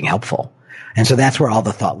if we're being helpful. And so that's where all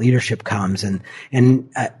the thought leadership comes. And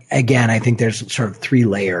again, I think there's sort of 3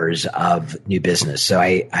 layers of new business. So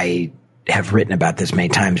I have written about this many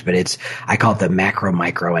times, but I call it the macro,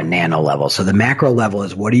 micro, and nano level. So the macro level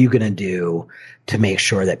is, what are you going to do to make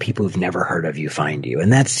sure that people who've never heard of you find you?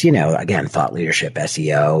 And that's, again, thought leadership,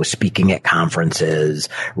 SEO, speaking at conferences,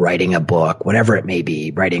 writing a book, whatever it may be,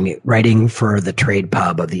 writing for the trade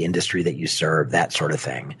pub of the industry that you serve, that sort of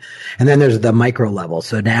thing. And then there's the micro level.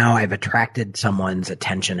 So now I've attracted someone's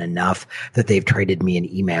attention enough that they've traded me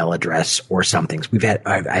an email address or something. So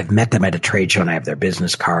I've met them at a trade show and I have their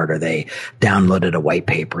business card, or they downloaded a white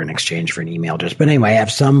paper in exchange for an email address. But anyway, I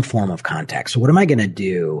have some form of contact. So what am I going to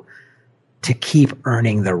do to keep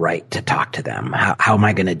earning the right to talk to them? How am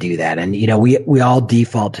I going to do that? And, we all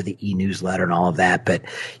default to the e-newsletter and all of that, but,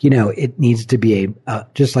 it needs to be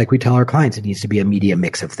just like we tell our clients, it needs to be a media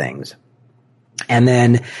mix of things. And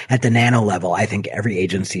then at the nano level, I think every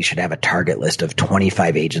agency should have a target list of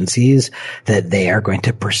 25 agencies that they are going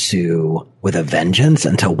to pursue with a vengeance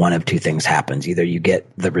until one of 2 things happens. Either you get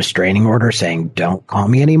the restraining order saying, don't call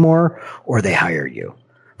me anymore, or they hire you.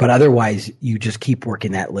 But otherwise, you just keep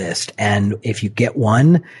working that list. And if you get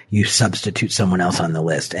one, you substitute someone else on the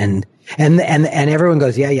list. And everyone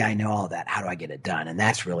goes, yeah, I know all that. How do I get it done? And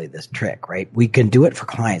that's really this trick, right? We can do it for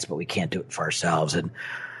clients, but we can't do it for ourselves. And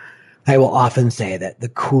I will often say that the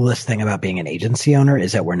coolest thing about being an agency owner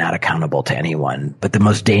is that we're not accountable to anyone. But the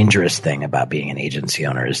most dangerous thing about being an agency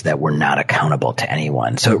owner is that we're not accountable to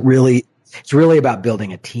anyone. So it's really about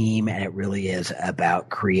building a team, and it really is about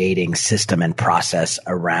creating system and process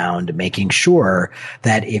around making sure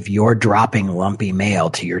that if you're dropping lumpy mail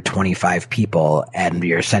to your 25 people and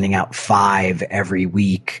you're sending out 5 every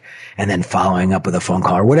week and then following up with a phone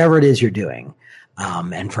call or whatever it is you're doing.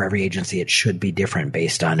 And for every agency, it should be different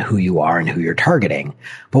based on who you are and who you're targeting.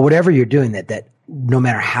 But whatever you're doing, that no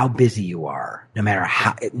matter how busy you are, no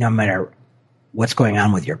matter what's going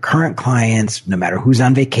on with your current clients, no matter who's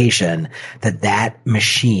on vacation, that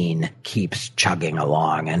machine keeps chugging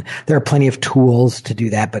along. And there are plenty of tools to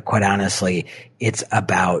do that, but quite honestly, it's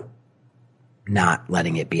about not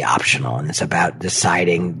letting it be optional. And it's about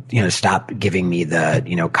deciding, stop giving me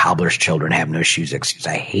the, cobbler's children have no shoes excuse.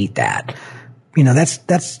 I hate that.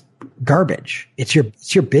 that's garbage. It's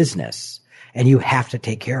your business, and you have to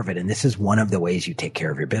take care of it. And this is one of the ways you take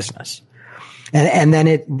care of your business. And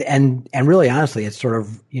then really honestly, it's sort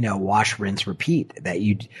of, wash, rinse, repeat, that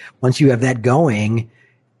once you have that going,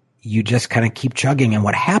 you just kind of keep chugging. And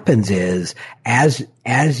what happens is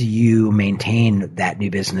as you maintain that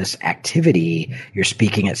new business activity, you're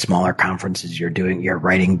speaking at smaller conferences, you're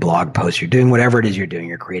writing blog posts, you're doing whatever it is you're doing,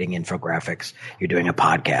 you're creating infographics, you're doing a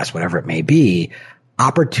podcast, whatever it may be,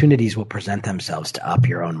 opportunities will present themselves to up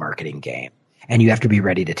your own marketing game. And you have to be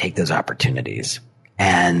ready to take those opportunities.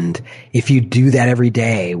 And if you do that every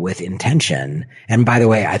day with intention, and by the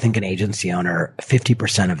way, I think an agency owner,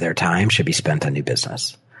 50% of their time should be spent on new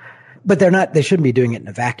business. But they shouldn't be doing it in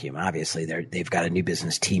a vacuum. Obviously, they've got a new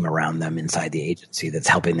business team around them inside the agency that's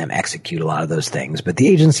helping them execute a lot of those things. But the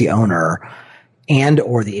agency owner and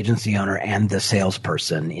the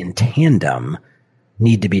salesperson in tandem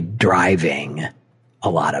need to be driving a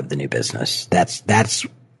lot of the new business.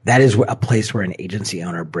 That is a place where an agency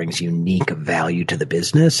owner brings unique value to the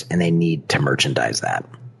business, and they need to merchandise that.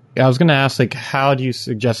 I was going to ask, how do you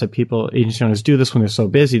suggest that agency owners do this when they're so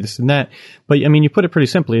busy, this and that? But you put it pretty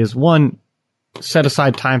simply, is one, set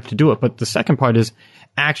aside time to do it. But the second part is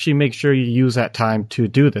actually make sure you use that time to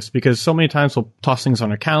do this, because so many times we'll toss things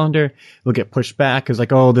on our calendar. We'll get pushed back. It's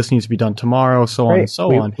this needs to be done tomorrow, so on and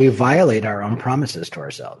so on. We violate our own promises to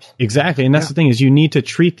ourselves. Exactly. And that's the thing, is you need to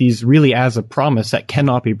treat these really as a promise that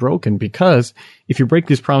cannot be broken, because if you break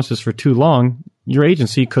these promises for too long, your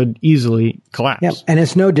agency could easily collapse. Yeah, and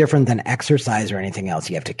it's no different than exercise or anything else.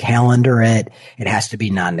 You have to calendar it. It has to be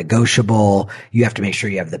non-negotiable. You have to make sure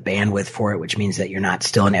you have the bandwidth for it, which means that you're not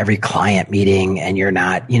still in every client meeting, and you're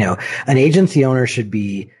not, an agency owner should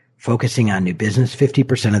be focusing on new business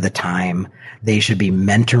 50% of the time. They should be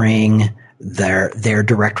mentoring their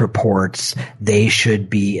direct reports. They should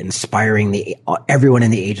be inspiring everyone in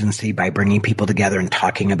the agency by bringing people together and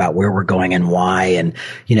talking about where we're going and why, and,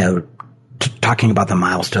 talking about the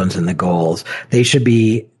milestones and the goals. They should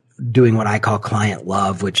be doing what I call client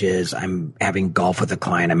love, which is I'm having golf with a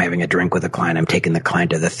client, I'm having a drink with a client, I'm taking the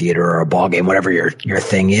client to the theater or a ball game, whatever your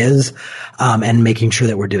thing is, and making sure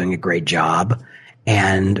that we're doing a great job.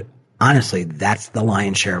 And honestly, that's the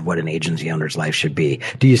lion's share of what an agency owner's life should be.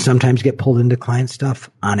 Do you sometimes get pulled into client stuff?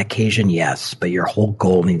 On occasion, yes, but your whole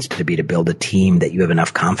goal needs to be to build a team that you have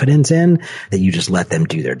enough confidence in that you just let them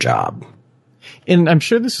do their job. And I'm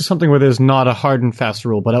sure this is something where there's not a hard and fast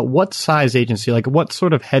rule, but at what size agency, what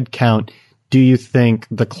sort of head count do you think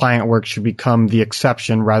the client work should become the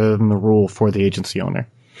exception rather than the rule for the agency owner?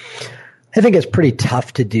 I think it's pretty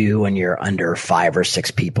tough to do when you're under 5 or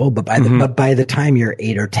 6 people, but by the time you're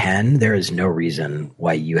 8 or 10, there is no reason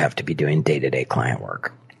why you have to be doing day-to-day client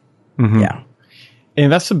work. Mm-hmm. Yeah.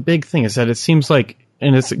 And that's the big thing, is that it seems like,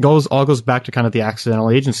 and it all goes back to kind of the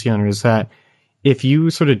accidental agency owner, is that if you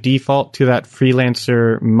sort of default to that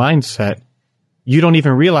freelancer mindset, you don't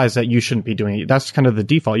even realize that you shouldn't be doing it. That's kind of the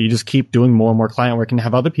default. You just keep doing more and more client work and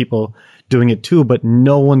have other people doing it too, but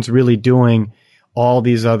no one's really doing all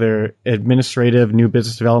these other administrative, new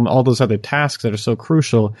business development, all those other tasks that are so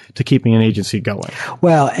crucial to keeping an agency going.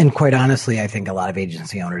 Well, and quite honestly, I think a lot of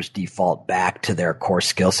agency owners default back to their core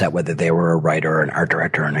skill set, whether they were a writer, an art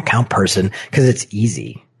director, or an account person, because it's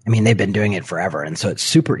easy. I mean, they've been doing it forever. And so it's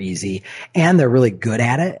super easy, and they're really good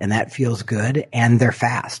at it, and that feels good, and they're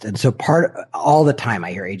fast. And so all the time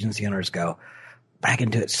I hear agency owners go, but I can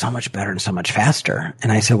do it so much better and so much faster.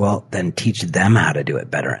 And I said, well, then teach them how to do it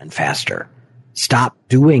better and faster. Stop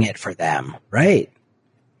doing it for them, right?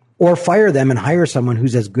 Or fire them and hire someone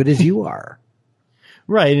who's as good as you are.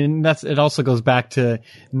 Right, and it also goes back to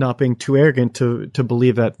not being too arrogant to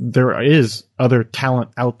believe that there is other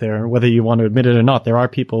talent out there, whether you want to admit it or not. There are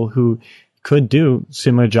people who could do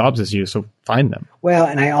similar jobs as you, so find them. Well,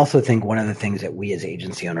 and I also think one of the things that we as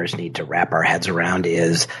agency owners need to wrap our heads around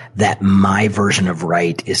is that my version of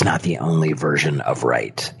right is not the only version of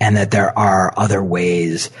right, and that there are other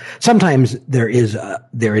ways. Sometimes there is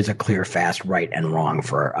a clear, fast right and wrong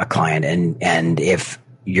for a client, and if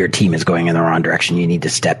your team is going in the wrong direction, you need to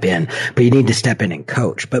step in, but you need to step in and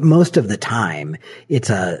coach. But most of the time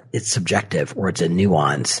it's subjective, or it's a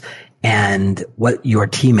nuance. And what your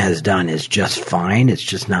team has done is just fine. It's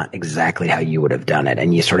just not exactly how you would have done it.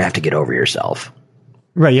 And you sort of have to get over yourself.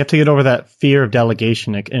 Right. You have to get over that fear of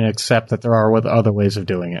delegation and accept that there are other ways of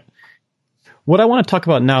doing it. What I want to talk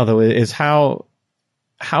about now, though, is how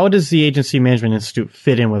does the Agency Management Institute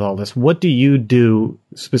fit in with all this? What do you do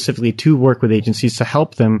specifically to work with agencies to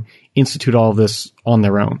help them institute all of this on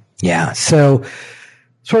their own? Yeah. So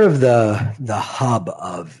sort of the hub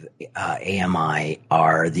of AMI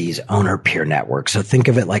are these owner peer networks. So think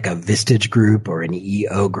of it like a Vistage group or an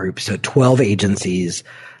EO group. So 12 agencies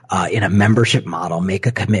in a membership model make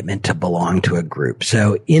a commitment to belong to a group.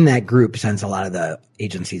 So in that group, since a lot of the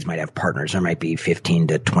agencies might have partners, there might be 15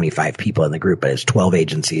 to 25 people in the group, but it's 12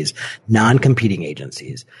 agencies, non-competing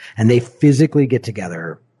agencies, and they physically get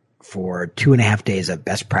together for 2.5 days of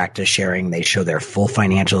best practice sharing. They show their full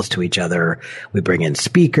financials to each other. We bring in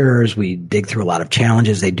speakers. We dig through a lot of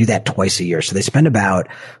challenges. They do that twice a year. So they spend about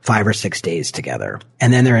 5 or 6 days together.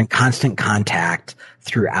 And then they're in constant contact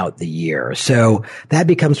throughout the year. So that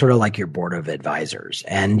becomes sort of like your board of advisors.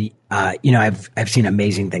 And, I've seen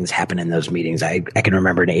amazing things happen in those meetings. I can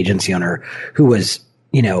remember an agency owner who was,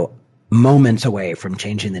 moments away from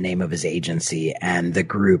changing the name of his agency, and the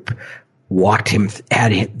group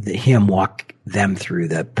had him walk them through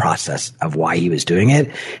the process of why he was doing it.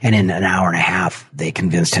 And in an hour and a half, they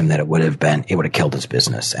convinced him that it would have killed his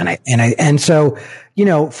business. And so,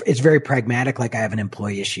 it's very pragmatic. Like, I have an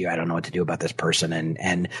employee issue. I don't know what to do about this person.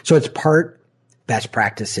 And so it's part best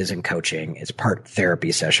practices and coaching. It's part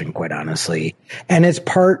therapy session, quite honestly. And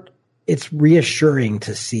it's reassuring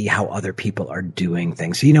to see how other people are doing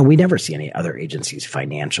things. So, we never see any other agencies'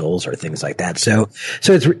 financials or things like that. So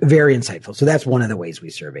it's very insightful. So that's one of the ways we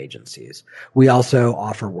serve agencies. We also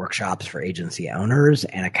offer workshops for agency owners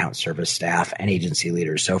and account service staff and agency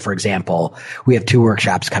leaders. So, for example, we have 2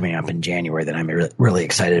 workshops coming up in January that I'm really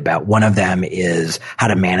excited about. One of them is how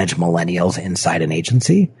to manage millennials inside an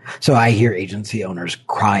agency. So I hear agency owners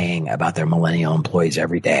crying about their millennial employees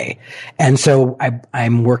every day. And so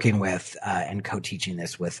I'm working with and co-teaching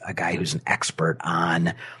this with a guy who's an expert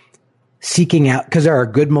on seeking out, because there are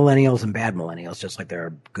good millennials and bad millennials, just like there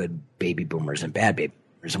are good baby boomers and bad baby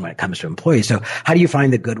boomers when it comes to employees. So how do you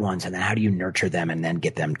find the good ones, and then how do you nurture them and then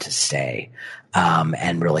get them to stay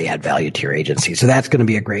and really add value to your agency? So that's going to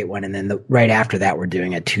be a great one. And then right after that, we're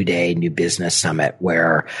doing a 2-day new business summit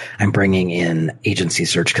where I'm bringing in agency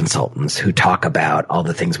search consultants who talk about all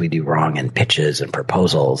the things we do wrong in pitches and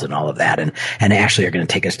proposals and all of that. And actually are going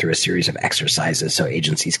to take us through a series of exercises so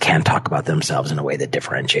agencies can talk about themselves in a way that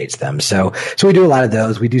differentiates them. So we do a lot of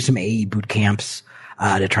those. We do some AE boot camps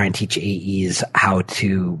to try and teach AEs how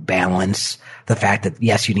to balance the fact that,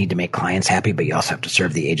 yes, you need to make clients happy, but you also have to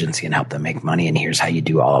serve the agency and help them make money. And here's how you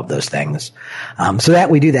do all of those things. So that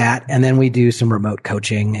we do that. And then we do some remote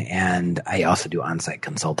coaching, and I also do on-site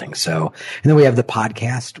consulting. So, and then we have the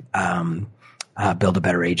podcast, Build a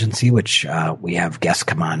Better Agency, which we have guests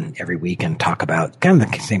come on every week and talk about kind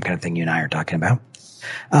of the same kind of thing you and I are talking about.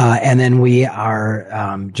 And then we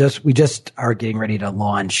are we just are getting ready to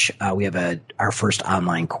launch. We have our first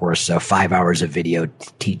online course, so 5 hours of video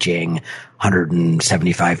teaching,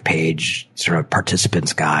 175-page sort of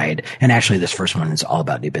participants guide. And actually, this first one is all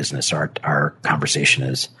about new business. So our conversation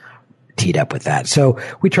is teed up with that. So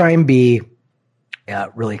we try and be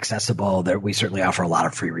really accessible. There, we certainly offer a lot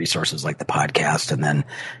of free resources like the podcast, and then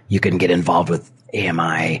you can get involved with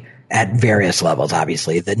AMI at various levels.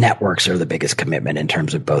 Obviously, the networks are the biggest commitment in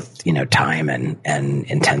terms of both, time and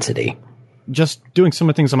intensity. Just doing some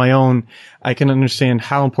of the things on my own, I can understand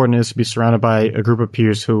how important it is to be surrounded by a group of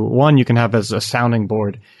peers who, one, you can have as a sounding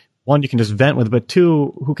board, one, you can just vent with, but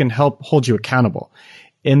two, who can help hold you accountable.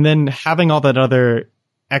 And then having all that other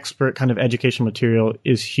expert kind of education material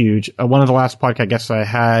is huge. One of the last podcast guests I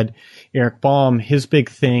had, Eric Baum, his big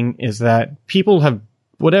thing is that people have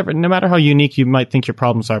whatever, no matter how unique you might think your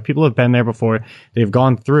problems are, people have been there before, they've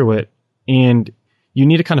gone through it, and you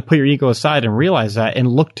need to kind of put your ego aside and realize that and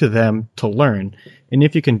look to them to learn. And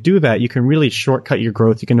if you can do that, you can really shortcut your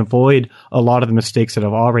growth. You can avoid a lot of the mistakes that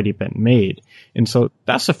have already been made. And so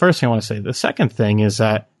that's the first thing I want to say. The second thing is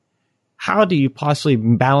that how do you possibly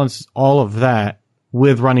balance all of that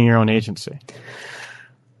with running your own agency?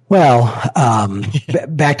 Well,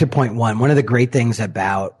 back to point one of the great things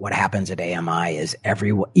about what happens at AMI is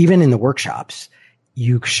even in the workshops,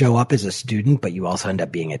 you show up as a student, but you also end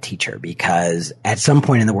up being a teacher, because at some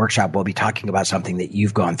point in the workshop, we'll be talking about something that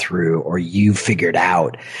you've gone through or you've figured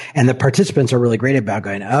out. And the participants are really great about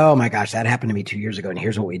going, oh my gosh, that happened to me 2 years ago. And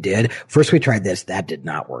here's what we did. First, we tried this. That did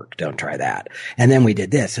not work. Don't try that. And then we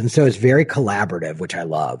did this. And so it's very collaborative, which I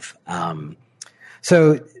love.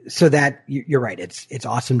 So that you're right. It's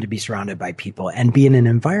awesome to be surrounded by people and be in an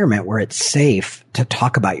environment where it's safe to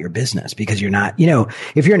talk about your business, because you're not,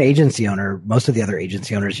 if you're an agency owner, most of the other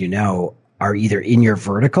agency owners, are either in your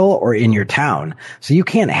vertical or in your town. So you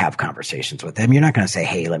can't have conversations with them. You're not going to say,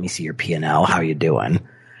 hey, let me see your P&L. How you doing?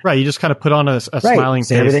 Right. You just kind of put on a smiling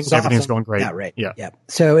face. Everything's awesome. Going great. Yeah. Right. Yeah.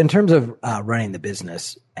 So in terms of running the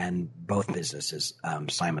business and both businesses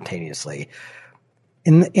simultaneously,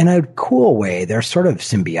 In a cool way, they're sort of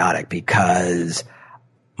symbiotic because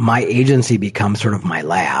my agency becomes sort of my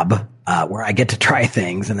lab, where I get to try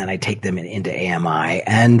things and then I take them into AMI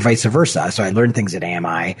and vice versa. So I learn things at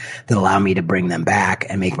AMI that allow me to bring them back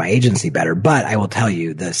and make my agency better. But I will tell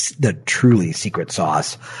you the truly secret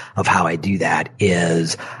sauce of how I do that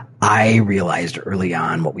is I realized early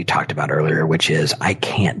on what we talked about earlier, which is I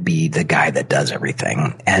can't be the guy that does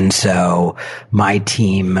everything. And so my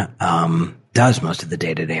team, does most of the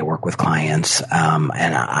day-to-day work with clients. And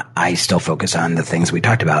I still focus on the things we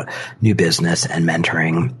talked about, new business and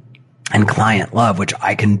mentoring and client love, which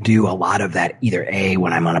I can do a lot of that either A,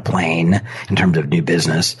 when I'm on a plane in terms of new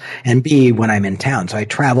business, and B, when I'm in town. So I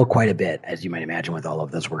travel quite a bit, as you might imagine, with all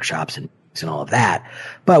of those workshops and all of that.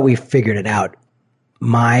 But we figured it out.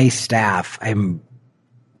 My staff, I'm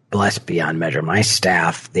blessed beyond measure. My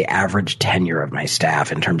staff, the average tenure of my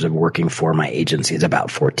staff in terms of working for my agency is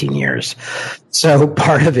about 14 years. So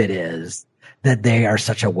part of it is that they are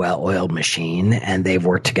such a well-oiled machine and they've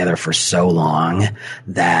worked together for so long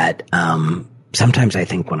that sometimes I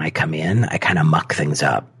think when I come in, I kind of muck things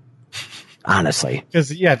up. Honestly. Because,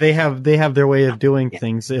 they have their way of doing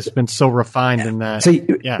things. It's been so refined in that. So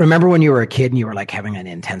remember when you were a kid and you were like having an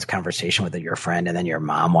intense conversation with your friend and then your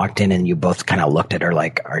mom walked in and you both kind of looked at her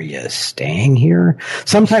like, are you staying here?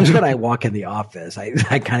 Sometimes when I walk in the office, I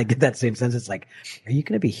kind of get that same sense. It's like, are you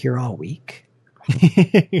going to be here all week?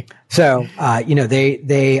 So,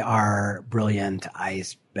 they are brilliant. I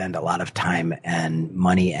spend a lot of time and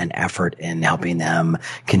money and effort in helping them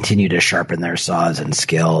continue to sharpen their saws and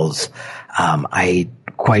skills. I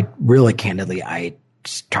try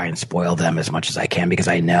and spoil them as much as I can because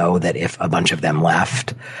I know that if a bunch of them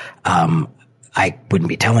left, I wouldn't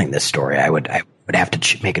be telling this story. I would have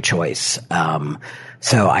to make a choice.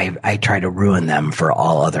 So I try to ruin them for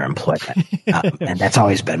all other employment. And that's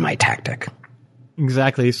always been my tactic.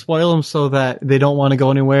 Exactly. Spoil them so that they don't want to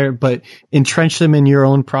go anywhere, but entrench them in your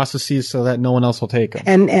own processes so that no one else will take them.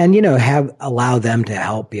 And allow them to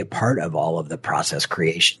help be a part of all of the process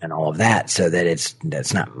creation and all of that so that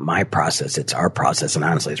that's not my process. It's our process. And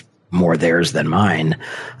honestly, it's more theirs than mine.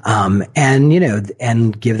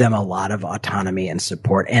 And give them a lot of autonomy and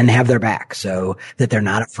support and have their back so that they're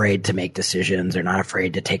not afraid to make decisions. They're not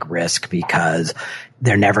afraid to take risk because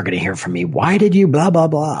they're never going to hear from me. Why did you blah, blah,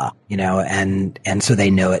 blah, and so they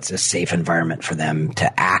know it's a safe environment for them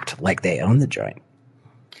to act like they own the joint.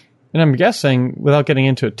 And I'm guessing, without getting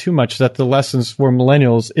into it too much, that the lessons for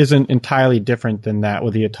millennials isn't entirely different than that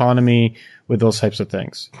with the autonomy, with those types of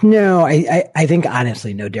things. No, I think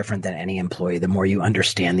honestly, no different than any employee. The more you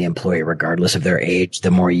understand the employee, regardless of their age,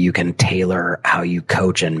 the more you can tailor how you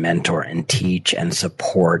coach and mentor and teach and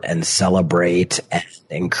support and celebrate and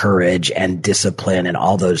encourage and discipline and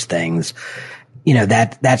all those things.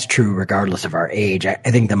 That's true regardless of our age. I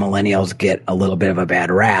think the millennials get a little bit of a bad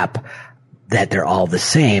rap that they're all the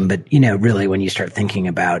same. But, really when you start thinking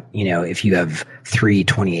about, if you have 3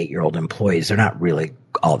 28-year-old employees, they're not really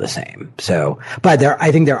all the same. So, but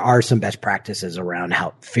I think there are some best practices around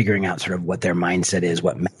figuring out sort of what their mindset is,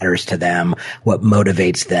 what matters to them, what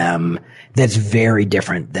motivates them. That's very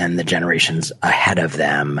different than the generations ahead of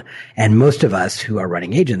them. And most of us who are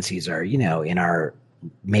running agencies are, in our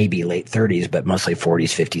maybe late 30s, but mostly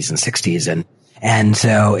 40s, 50s, and 60s. And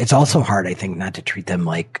so it's also hard, I think, not to treat them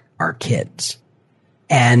like our kids.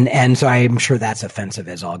 And so I'm sure that's offensive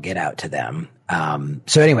as all get out to them.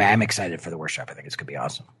 So anyway, I'm excited for the workshop. I think it's going to be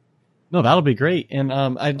awesome. No, that'll be great. And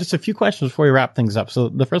I just a few questions before we wrap things up. So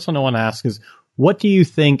the first one I want to ask is, what do you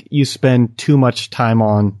think you spend too much time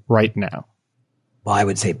on right now? Well, I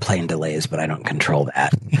would say plane delays, but I don't control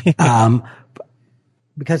that.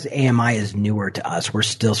 Because AMI is newer to us, we're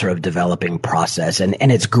still sort of developing process and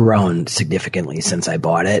it's grown significantly since I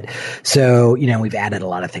bought it. So, we've added a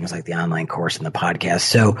lot of things like the online course and the podcast.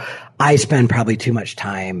 So I spend probably too much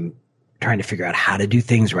time trying to figure out how to do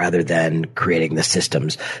things rather than creating the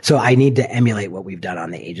systems. So I need to emulate what we've done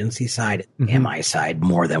on the agency side, AMI side,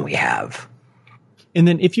 more than we have. And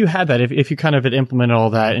then if you had that, if you kind of had implemented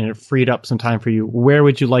all that and it freed up some time for you, where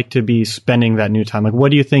would you like to be spending that new time? Like,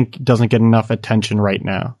 what do you think doesn't get enough attention right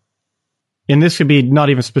now? And this could be not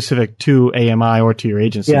even specific to AMI or to your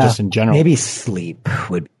agency, just in general. Maybe sleep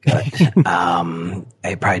would be good.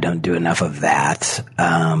 I probably don't do enough of that.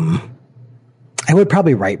 I would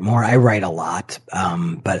probably write more. I write a lot,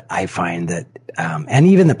 but I find that, and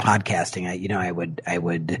even the podcasting, I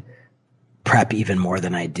would prep even more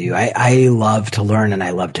than I do. I love to learn and I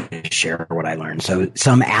love to share what I learn. So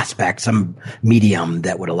some aspect, some medium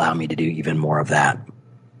that would allow me to do even more of that.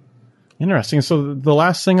 Interesting. So the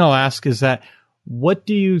last thing I'll ask is that What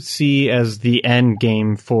do you see as the end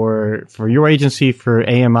game for your agency, for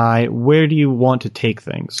AMI? Where do you want to take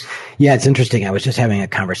things? Yeah, it's interesting. I was just having a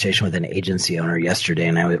conversation with an agency owner yesterday,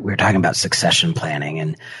 and we were talking about succession planning.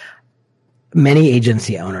 And many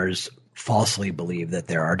agency owners falsely believe that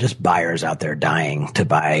there are just buyers out there dying to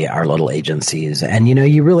buy our little agencies. And,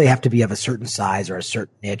 you really have to be of a certain size or a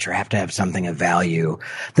certain niche or have to have something of value.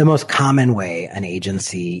 The most common way an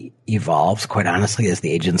agency evolves, quite honestly, is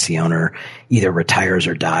the agency owner either retires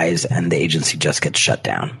or dies and the agency just gets shut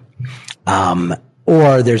down.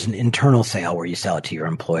 Or there's an internal sale where you sell it to your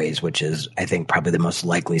employees, which is, I think, probably the most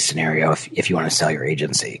likely scenario if you want to sell your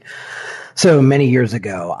agency. So many years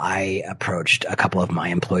ago, I approached a couple of my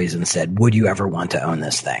employees and said, would you ever want to own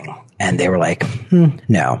this thing? And they were like,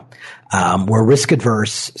 no. We're risk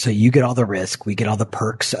adverse, so you get all the risk. We get all the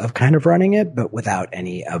perks of kind of running it, but without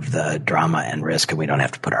any of the drama and risk, and we don't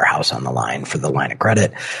have to put our house on the line for the line of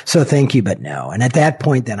credit. So thank you, but no. And at that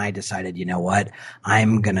point, then I decided, you know what?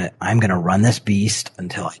 I'm gonna run this beast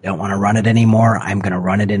until I don't want to run it anymore. I'm gonna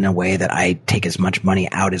run it in a way that I take as much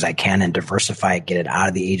money out as I can and diversify it, get it out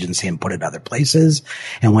of the agency and put it other places.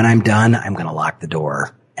 And when I'm done, I'm gonna lock the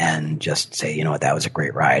door and just say, you know what, that was a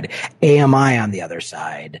great ride. AMI on the other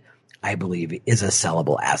side, I believe, is a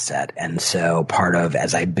sellable asset. And so part of,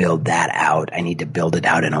 as I build that out, I need to build it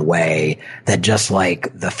out in a way that just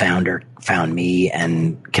like the founder found me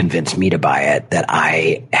and convinced me to buy it, that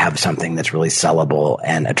I have something that's really sellable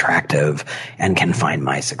and attractive and can find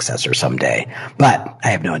my successor someday. But I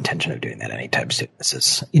have no intention of doing that anytime soon. This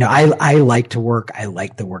is, I like to work. I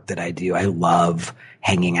like the work that I do. I love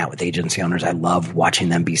hanging out with agency owners. I love watching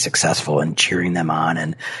them be successful and cheering them on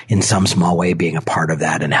and in some small way being a part of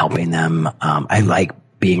that and helping them. I like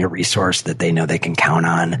being a resource that they know they can count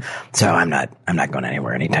on. So I'm not going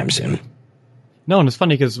anywhere anytime soon. No, and it's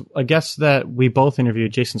funny because I guess that we both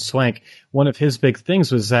interviewed Jason Swank. One of his big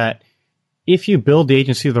things was that if you build the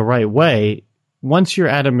agency the right way, once you're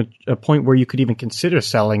at a point where you could even consider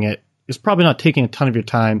selling it, it's probably not taking a ton of your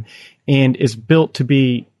time and is built to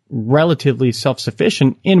be relatively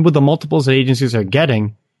self-sufficient. And with the multiples that agencies are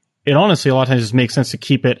getting, it honestly a lot of times just makes sense to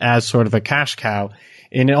keep it as sort of a cash cow.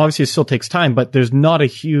 And it obviously still takes time, but there's not a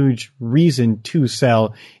huge reason to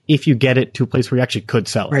sell if you get it to a place where you actually could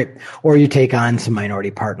sell it. Right. Or you take on some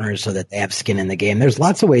minority partners so that they have skin in the game. There's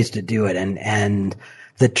lots of ways to do it. And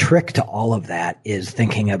the trick to all of that is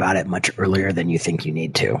thinking about it much earlier than you think you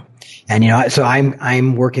need to. And, so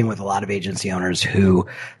I'm working with a lot of agency owners who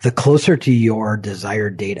the closer to your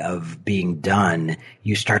desired date of being done,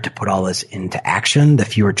 you start to put all this into action, the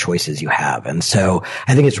fewer choices you have. And so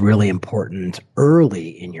I think it's really important early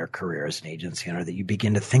in your career as an agency owner that you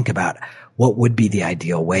begin to think about what would be the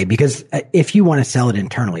ideal way. Because if you want to sell it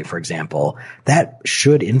internally, for example, that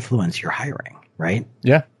should influence your hiring, right?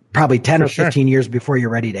 Yeah. Probably 10 or 15 years before you're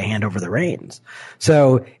ready to hand over the reins.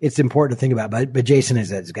 So it's important to think about, but Jason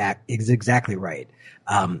is exactly right.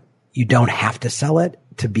 You don't have to sell it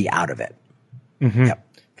to be out of it. Mm-hmm. Yep.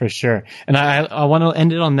 For sure. And I want to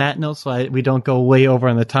end it on that note so we don't go way over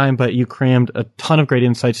on the time, but you crammed a ton of great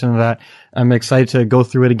insights into that. I'm excited to go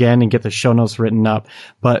through it again and get the show notes written up.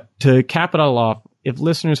 But to cap it all off, if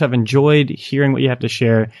listeners have enjoyed hearing what you have to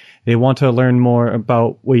share, they want to learn more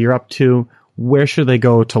about what you're up to, where should they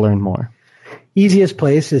go to learn more? Easiest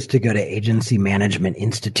place is to go to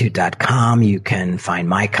agencymanagementinstitute.com. You can find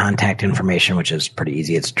my contact information, which is pretty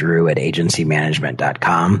easy. It's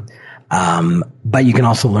drew@agencymanagement.com. But you can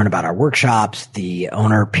also learn about our workshops, the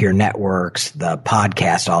owner peer networks, the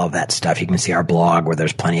podcast, all of that stuff. You can see our blog where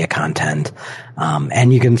there's plenty of content.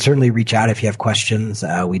 And you can certainly reach out if you have questions.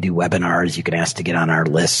 We do webinars. You can ask to get on our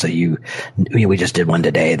list. So we just did one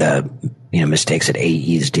today, the, mistakes that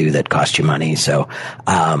AEs do that cost you money. So,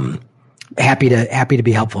 happy to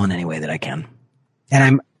be helpful in any way that I can. And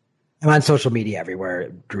I'm on social media everywhere.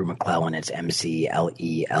 Drew McLellan. It's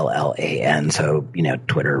McLellan. So,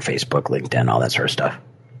 Twitter, Facebook, LinkedIn, all that sort of stuff.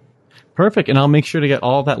 Perfect. And I'll make sure to get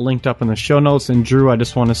all of that linked up in the show notes. And Drew, I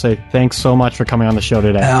just want to say thanks so much for coming on the show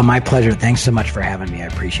today. Oh, my pleasure. Thanks so much for having me. I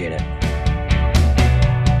appreciate it.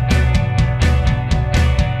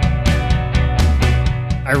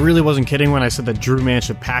 I really wasn't kidding when I said that Drew managed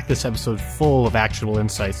to pack this episode full of actionable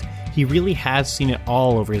insights. He really has seen it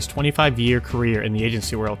all over his 25-year career in the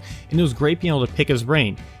agency world, and it was great being able to pick his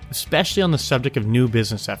brain, especially on the subject of new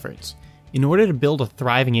business efforts. In order to build a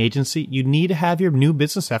thriving agency, you need to have your new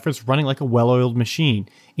business efforts running like a well-oiled machine.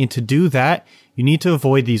 And to do that, you need to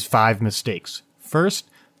avoid these 5 mistakes. First,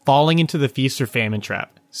 falling into the feast or famine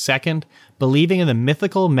trap. Second, believing in the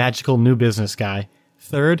mythical, magical new business guy.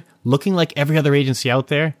 Third, looking like every other agency out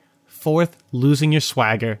there. Fourth, losing your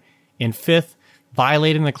swagger. And fifth,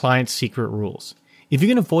 violating the client's secret rules. If you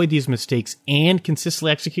can avoid these mistakes and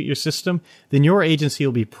consistently execute your system, then your agency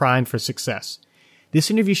will be primed for success. This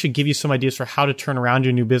interview should give you some ideas for how to turn around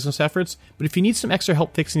your new business efforts, but if you need some extra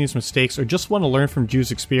help fixing these mistakes or just want to learn from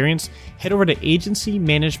Drew's experience, head over to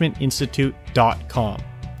agencymanagementinstitute.com.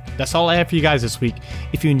 That's all I have for you guys this week.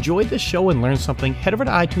 If you enjoyed this show and learned something, head over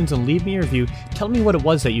to iTunes and leave me a review. Tell me what it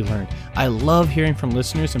was that you learned. I love hearing from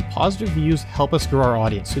listeners, and positive reviews help us grow our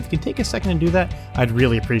audience. So if you can take a second and do that, I'd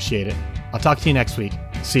really appreciate it. I'll talk to you next week.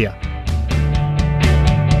 See ya.